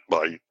be met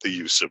by the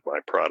use of my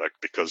product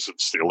because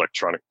it's the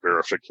electronic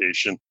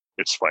verification,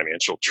 it's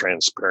financial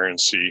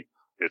transparency,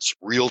 it's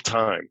real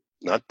time.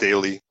 Not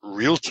daily,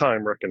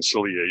 real-time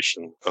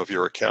reconciliation of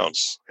your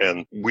accounts.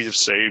 And we have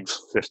saved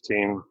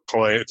 15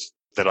 clients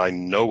that I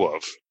know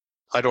of.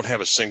 I don't have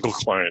a single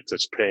client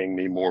that's paying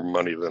me more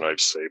money than I've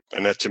saved.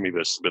 And that to me,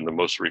 that's been the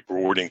most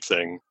rewarding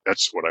thing.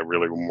 That's what I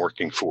really am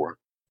working for.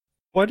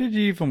 Why did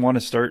you even want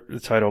to start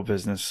the title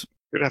business?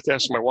 You'd have to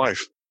ask my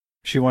wife.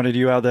 She wanted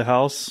you out of the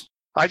house?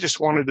 I just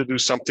wanted to do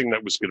something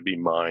that was going to be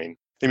mine.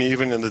 I mean,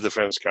 even in the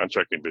defense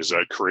contracting business,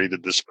 I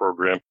created this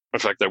program. In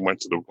fact, I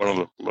went to one of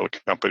the little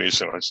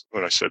companies and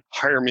I said,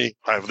 hire me.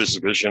 I have this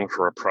vision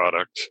for a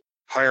product.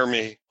 Hire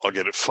me. I'll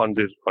get it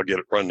funded. I'll get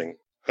it running.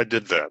 I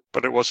did that,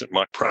 but it wasn't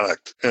my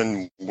product.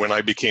 And when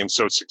I became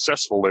so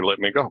successful, they let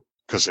me go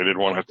because they didn't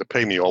want to have to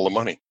pay me all the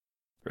money.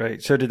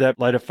 Right. So did that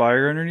light a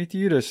fire underneath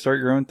you to start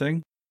your own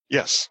thing?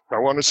 Yes. I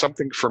wanted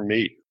something for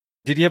me.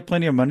 Did you have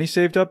plenty of money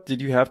saved up?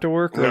 Did you have to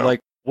work? No. Or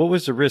what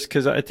was the risk?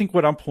 Because I think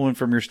what I'm pulling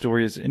from your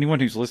story is anyone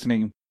who's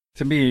listening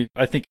to me,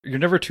 I think you're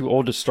never too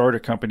old to start a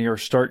company or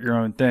start your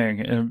own thing.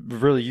 And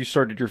really, you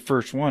started your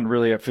first one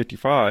really at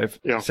 55,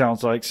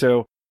 sounds like.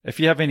 So if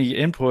you have any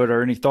input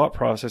or any thought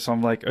process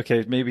on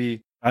okay,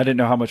 maybe I didn't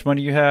know how much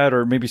money you had,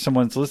 or maybe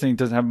someone's listening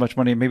doesn't have much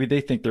money. Maybe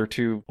they think they're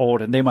too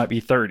old and they might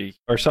be 30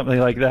 or something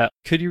like that.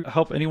 Could you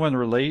help anyone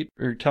relate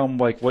or tell them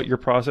what your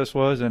process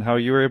was and how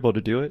you were able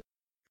to do it?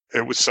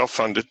 It was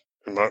self-funded,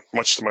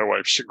 much to my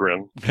wife's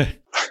chagrin.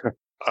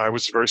 I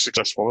was very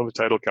successful in the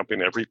title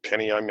company. Every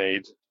penny I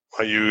made,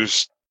 I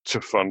used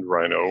to fund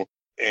Rhino.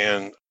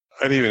 And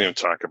I didn't even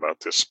talk about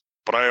this,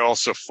 but I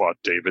also fought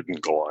David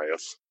and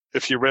Goliath.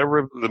 If you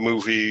remember the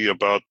movie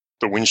about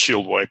the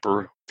windshield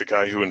wiper, the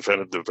guy who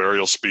invented the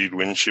variable speed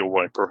windshield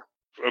wiper,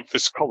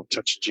 it's called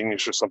Touch of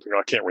Genius or something.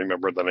 I can't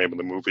remember the name of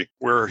the movie,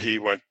 where he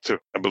went to,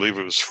 I believe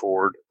it was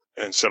Ford,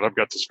 and said, I've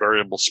got this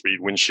variable speed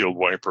windshield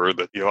wiper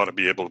that you ought to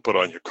be able to put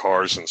on your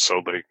cars. And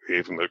so they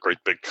gave him a great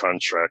big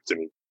contract, and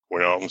he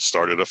went out and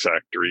started a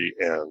factory.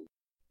 And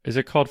is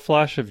it called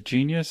Flash of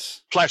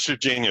Genius? Flash of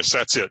Genius,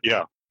 that's it,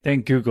 yeah.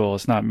 Thank Google,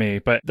 it's not me,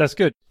 but that's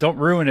good. Don't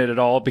ruin it at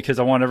all because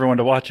I want everyone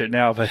to watch it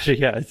now. But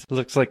yeah, it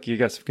looks like you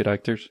got some good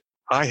actors.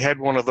 I had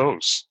one of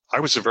those. I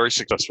was a very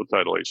successful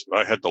title agent.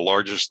 I had the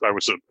largest, I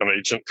was an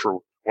agent for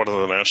one of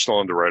the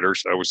national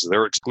underwriters. I was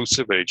their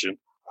exclusive agent.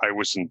 I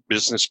was in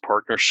business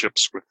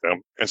partnerships with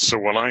them. And so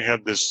when I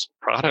had this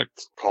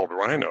product called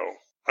Rhino,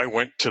 I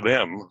went to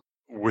them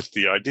with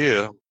the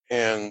idea,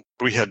 and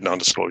we had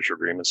non-disclosure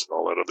agreements and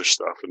all that other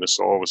stuff. And this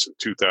all was in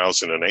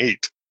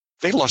 2008.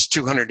 They lost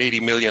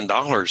 $280 million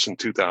in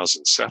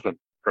 2007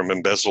 from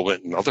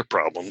embezzlement and other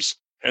problems.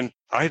 And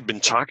I had been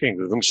talking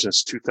to them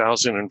since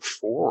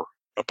 2004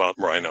 about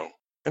Rhino,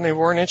 and they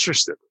weren't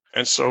interested.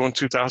 And so in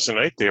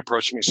 2008, they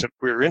approached me and said,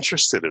 we're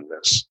interested in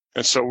this.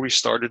 And so we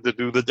started to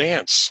do the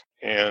dance.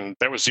 And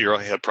that was the year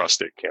I had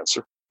prostate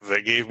cancer.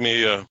 They gave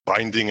me a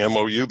binding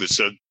MOU that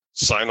said,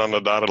 sign on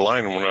the dotted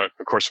line. And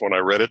when I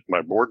read it,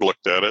 my board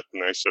looked at it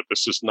and they said,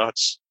 this is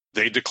nuts.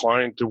 They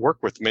declined to work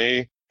with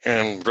me.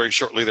 And very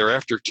shortly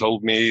thereafter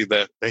told me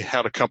that they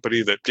had a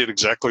company that did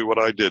exactly what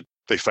I did.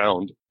 They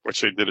found,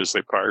 which they did is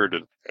they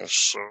pirated. And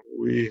so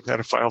we had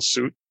to file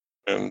suit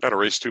and had to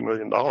raise $2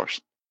 million.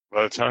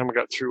 By the time I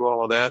got through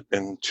all of that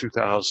in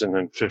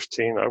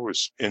 2015, I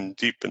was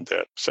deep in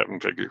debt,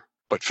 7-figure.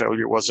 But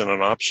failure wasn't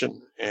an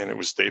option, and it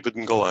was David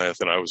and Goliath,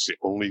 and I was the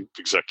only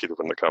executive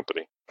in the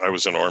company. I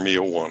was an army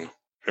of one.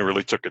 It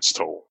really took its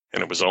toll.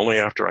 And it was only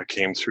after I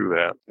came through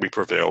that we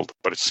prevailed,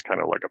 but it's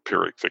kind of like a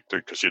Pyrrhic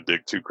victory because you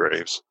dig 2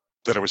 graves,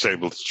 that I was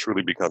able to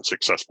truly become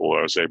successful.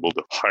 I was able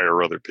to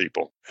hire other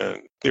people.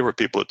 And there were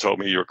people that told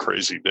me, you're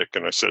crazy, Dick.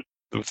 And I said,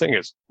 the thing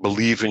is,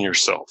 believe in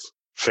yourself.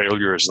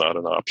 Failure is not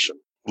an option.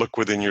 Look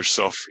within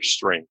yourself for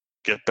strength.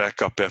 Get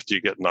back up after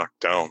you get knocked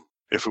down.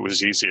 If it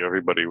was easy,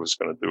 everybody was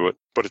going to do it.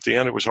 But at the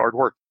end, it was hard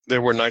work.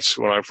 There were nights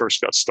when I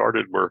first got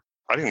started where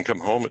I didn't come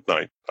home at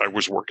night. I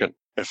was working.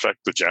 In fact,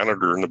 the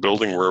janitor in the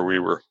building where we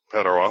were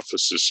at our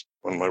offices,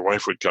 when my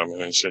wife would come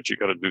in and said, you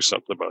got to do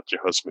something about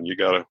your husband. You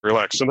got to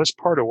relax. And that's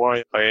part of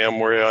why I am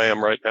where I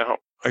am right now.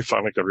 I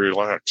finally could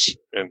relax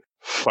and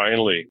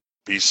finally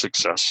be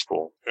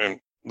successful. And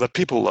the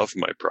people love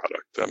my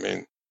product. I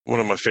mean, one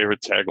of my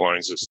favorite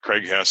taglines is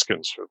Craig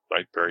Haskins with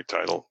Nightberry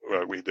title.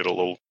 We did a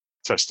little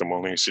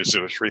testimony. He says,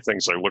 there are 3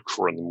 things I look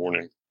for in the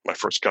morning. My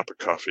first cup of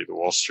coffee, the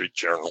Wall Street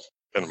Journal,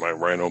 and my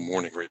Rhino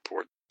morning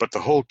report. But the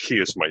whole key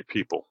is my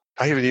people.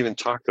 I haven't even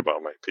talked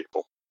about my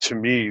people. To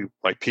me,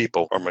 my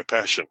people are my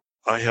passion.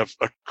 I have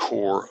a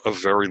core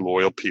of very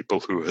loyal people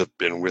who have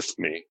been with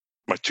me.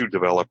 My 2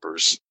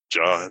 developers,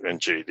 John and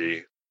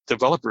JD.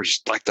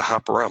 Developers like to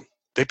hop around.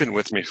 They've been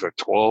with me for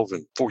 12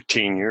 and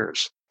 14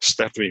 years.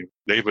 Stephanie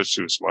Davis,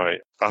 who's my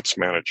ops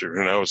manager,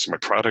 who now is my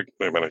product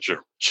manager.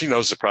 She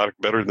knows the product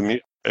better than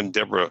me. And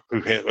Deborah,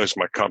 who is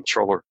my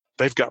comptroller.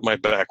 They've got my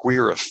back. We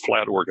are a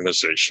flat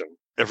organization.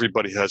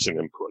 Everybody has an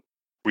input.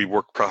 We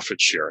work profit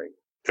sharing.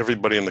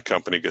 Everybody in the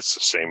company gets the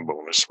same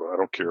bonus. I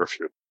don't care if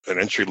you're an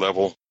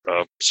entry-level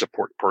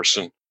support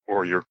person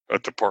or you're a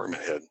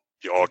department head.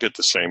 You all get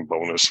the same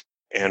bonus.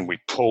 And we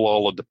pull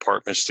all the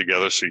departments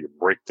together so you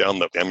break down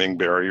the Deming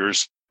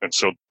barriers. And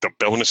so the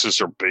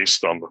bonuses are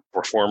based on the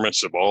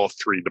performance of all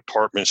 3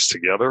 departments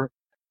together.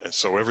 And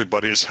so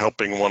everybody is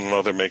helping one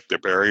another make their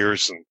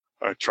barriers. And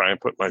I try and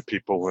put my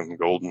people in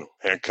golden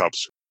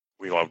handcuffs.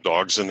 We love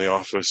dogs in the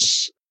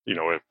office,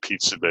 at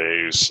pizza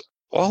days,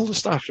 all the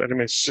stuff. I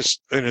mean,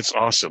 it's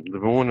awesome. The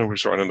woman who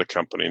was running the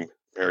company,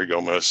 Mary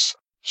Gomez,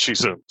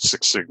 she's a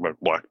 6 Sigma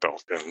black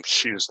belt, and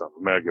she has done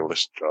a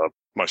magnificent job.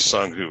 My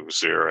son, who was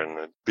there,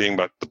 and being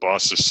the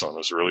boss's son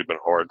has really been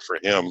hard for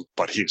him,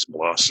 but he's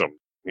blossomed.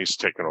 He's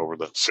taken over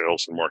the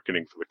sales and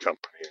marketing for the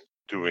company and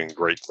doing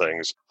great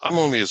things. I'm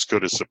only as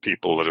good as the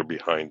people that are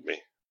behind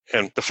me.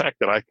 And the fact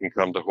that I can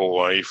come to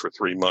Hawaii for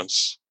 3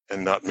 months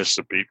and not miss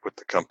a beat with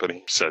the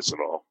company says it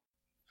all.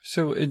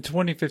 So in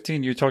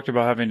 2015, you talked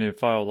about having to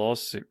file a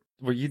lawsuit.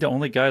 Were you the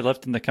only guy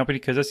left in the company?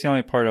 Because that's the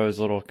only part I was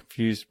a little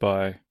confused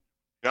by.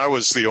 I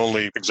was the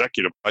only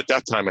executive. At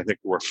that time, I think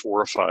there were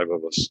 4 or 5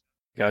 of us.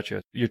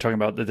 Gotcha. You're talking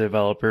about the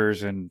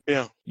developers, and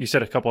yeah, you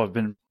said a couple have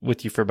been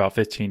with you for about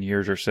 15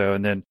 years or so.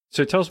 And then,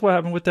 so tell us what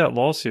happened with that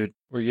lawsuit.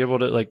 Were you able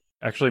to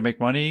actually make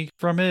money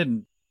from it?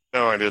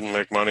 No, I didn't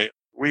make money.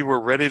 We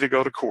were ready to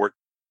go to court.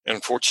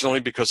 And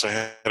fortunately, because I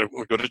had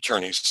good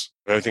attorneys,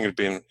 everything had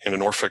been in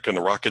Norfolk and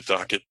the Rocket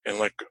Docket.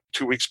 And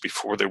 2 weeks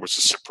before, there was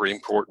a Supreme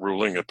Court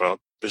ruling about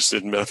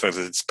business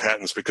methods,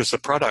 patents, because the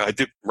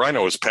product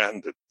Rhino was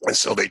patented. And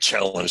so they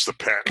challenged the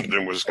patent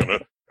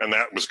and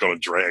that was going to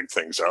drag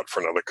things out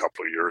for another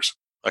couple of years.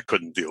 I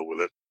couldn't deal with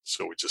it.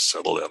 So we just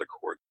settled out of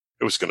court.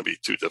 It was going to be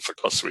too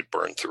difficult. So we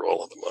burned through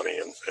all of the money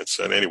and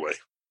said, anyway.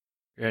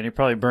 Yeah, and you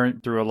probably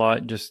burned through a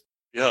lot.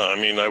 Yeah, I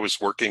mean, I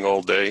was working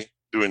all day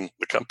doing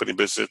the company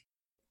visit.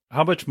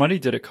 How much money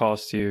did it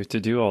cost you to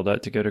do all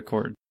that to go to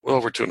court? Well,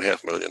 over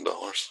 $2.5 million.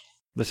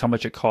 That's how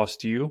much it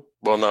cost you?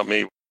 Well, not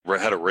me. I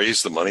had to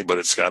raise the money, but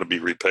it's got to be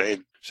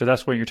repaid. So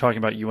that's when you're talking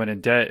about you went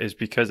in debt is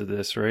because of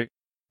this, right?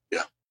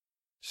 Yeah.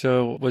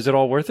 So was it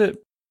all worth it?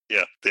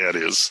 Yeah, it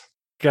is.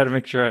 Got to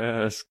make sure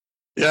I ask.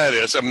 Yeah, it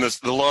is. I mean,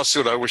 the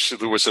lawsuit, I wish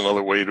there was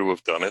another way to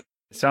have done it.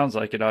 It sounds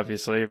like it,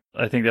 obviously.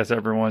 I think that's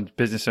everyone's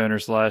business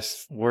owner's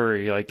last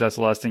worry. That's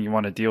the last thing you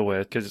want to deal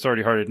with because it's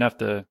already hard enough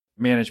to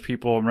manage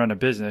people and run a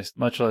business,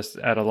 much less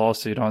add a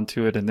lawsuit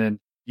onto it. And then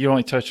you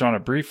only touched on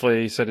it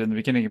briefly. You said in the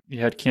beginning you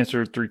had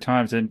cancer 3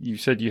 times, and you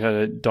said you had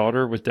a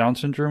daughter with Down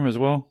syndrome as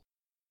well?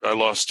 I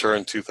lost her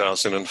in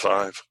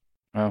 2005.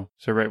 Oh,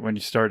 so right when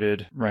you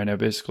started Rhino,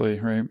 basically,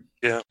 right?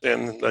 Yeah,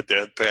 and my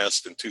dad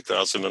passed in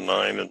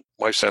 2009, and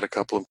wife's had a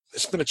couple of,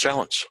 it's been a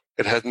challenge.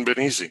 It hadn't been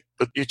easy,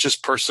 but you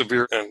just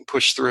persevere and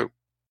push through.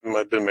 And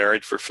I've been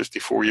married for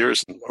 54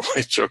 years, and my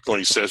wife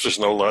jokingly says there's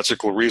no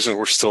logical reason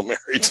we're still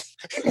married.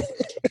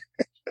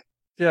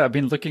 Yeah, I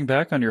mean, looking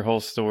back on your whole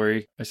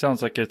story, it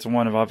sounds like it's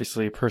one of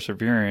obviously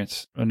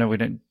perseverance. I know we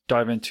didn't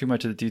dive into too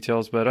much of the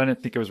details, but I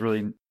didn't think it was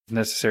really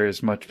necessary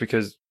as much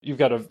because you've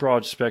got a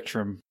broad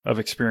spectrum of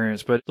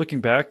experience. But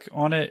looking back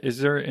on it, is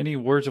there any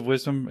words of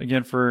wisdom,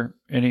 again, for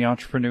any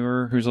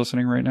entrepreneur who's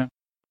listening right now?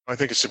 I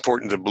think it's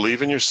important to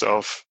believe in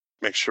yourself.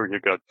 Make sure you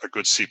got a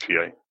good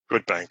CPA,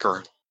 good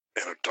banker,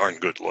 and a darn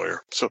good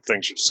lawyer, so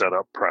things are set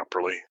up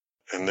properly.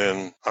 And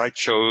then I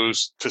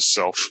chose to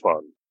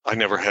self-fund. I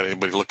never had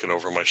anybody looking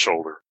over my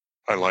shoulder.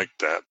 I liked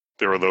that.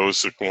 There are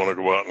those that want to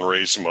go out and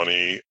raise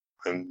money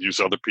and use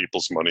other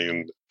people's money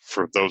and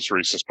for those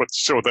reasons. But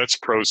so that's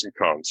pros and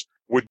cons.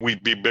 Would we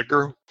be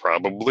bigger?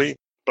 Probably,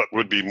 but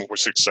would be more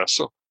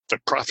successful. The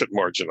profit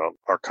margin on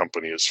our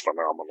company is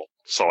phenomenal.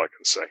 That's all I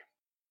can say.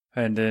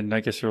 And then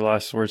I guess your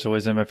last words of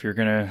wisdom, if you're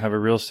going to have a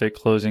real estate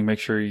closing, make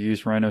sure you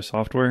use Rhino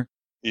software.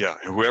 Yeah,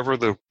 whoever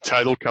the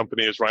title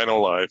company is, Rhino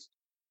Live,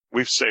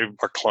 we've saved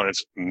our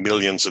clients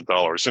millions of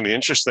dollars. And the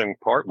interesting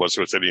part was,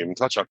 which I didn't even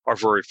touch on, our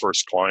very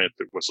first client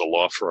that was a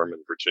law firm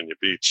in Virginia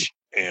Beach.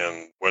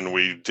 And when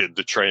we did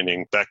the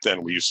training, back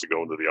then we used to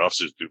go into the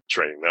offices to do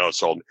training. Now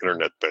it's all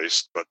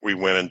internet-based. But we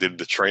went and did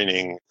the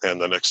training,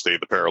 and the next day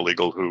the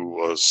paralegal who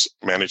was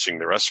managing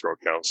their escrow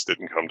accounts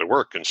didn't come to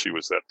work. And she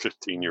was that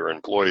 15-year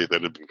employee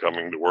that had been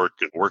coming to work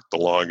and worked the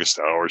longest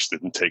hours,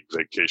 didn't take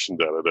vacation,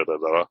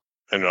 da-da-da-da-da.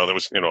 And that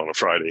was, on a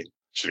Friday.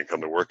 She didn't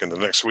come to work. And the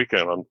next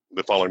weekend, on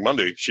the following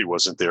Monday, she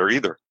wasn't there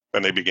either.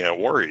 And they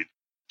began worried.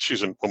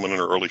 She's a woman in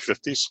her early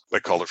 50s. They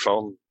called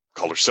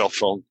her cell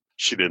phone.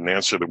 She didn't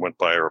answer. They went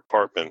by her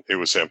apartment. It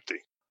was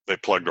empty. They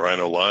plugged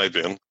Rhino Live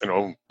in,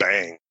 and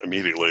bang,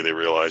 immediately they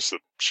realized that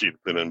she'd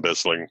been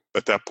embezzling,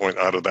 at that point,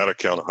 out of that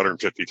account,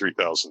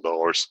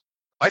 $153,000.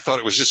 I thought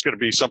it was just going to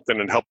be something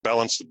and help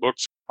balance the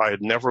books. I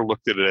had never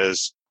looked at it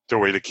as the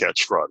way to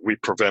catch fraud. We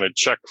prevented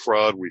check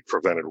fraud. We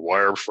prevented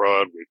wire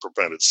fraud. We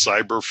prevented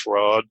cyber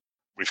fraud.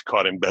 We've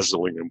caught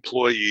embezzling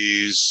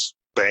employees,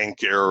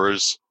 bank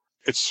errors.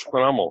 It's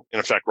phenomenal. And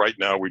in fact, right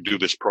now we do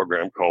this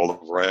program called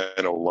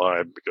Rhino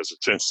Live because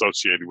it's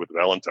associated with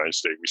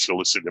Valentine's Day. We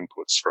solicit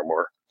inputs from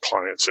our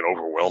clients, and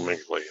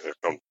overwhelmingly,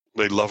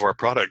 they love our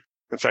product.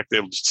 In fact,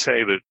 they'll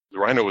say that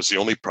Rhino is the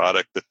only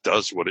product that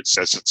does what it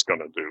says it's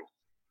going to do.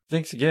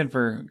 Thanks again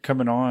for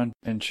coming on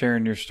and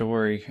sharing your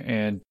story.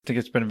 And I think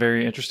it's been a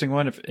very interesting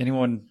one. If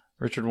anyone,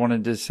 Richard,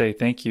 wanted to say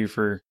thank you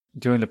for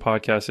doing the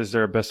podcast, is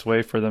there a best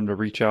way for them to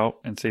reach out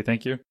and say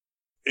thank you?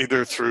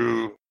 Either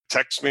through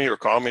text me or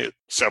call me at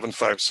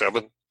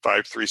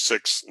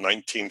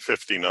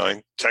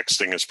 757-536-1959.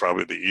 Texting is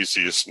probably the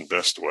easiest and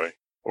best way.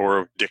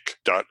 Or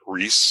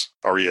dick.reass,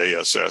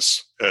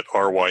 R-E-A-S-S, at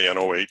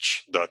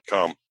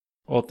rynoh.com.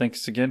 Well,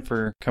 thanks again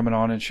for coming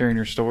on and sharing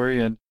your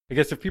story. And I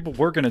guess if people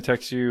were going to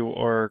text you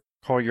or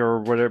call you or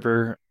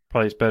whatever,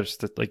 probably it's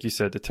best to, like you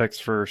said, to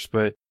text first.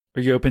 But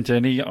are you open to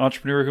any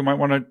entrepreneur who might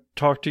want to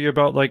talk to you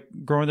about like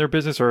growing their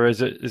business, or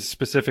is it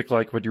specific?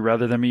 Like, would you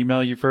rather them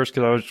email you first?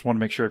 Because I just want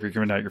to make sure if you're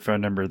giving out your phone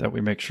number that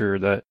we make sure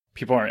that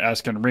people aren't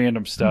asking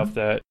random stuff,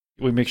 that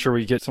we make sure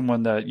we get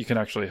someone that you can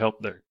actually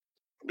help there.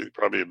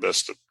 Probably the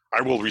best.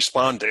 I will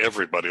respond to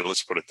everybody.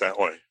 Let's put it that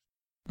way.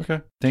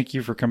 Okay. Thank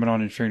you for coming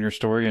on and sharing your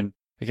story. And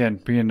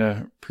again, being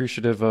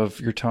appreciative of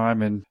your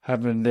time and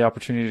having the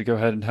opportunity to go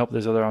ahead and help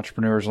those other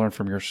entrepreneurs learn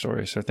from your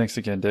story. So thanks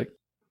again, Dick.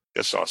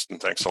 Yes, Austin.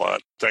 Thanks a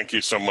lot. Thank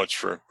you so much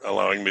for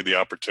allowing me the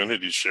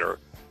opportunity to share it.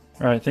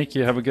 All right. Thank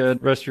you. Have a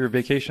good rest of your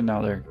vacation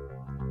out there.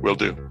 Will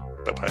do.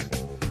 Bye-bye.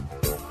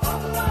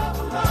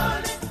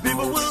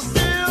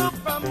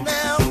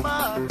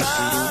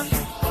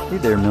 Hey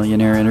there,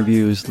 Millionaire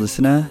Interviews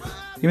listener.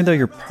 Even though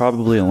you're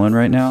probably alone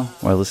right now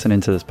while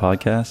listening to this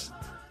podcast,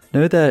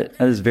 know that at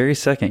this very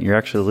second, you're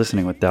actually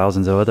listening with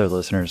thousands of other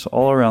listeners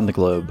all around the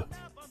globe.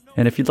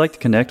 And if you'd like to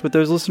connect with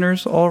those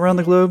listeners all around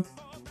the globe,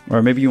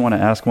 or maybe you want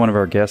to ask one of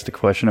our guests a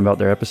question about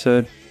their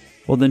episode,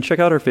 well then check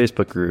out our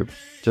Facebook group.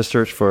 Just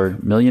search for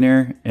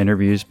Millionaire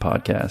Interviews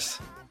Podcast.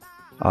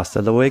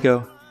 Hasta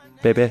luego,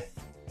 baby.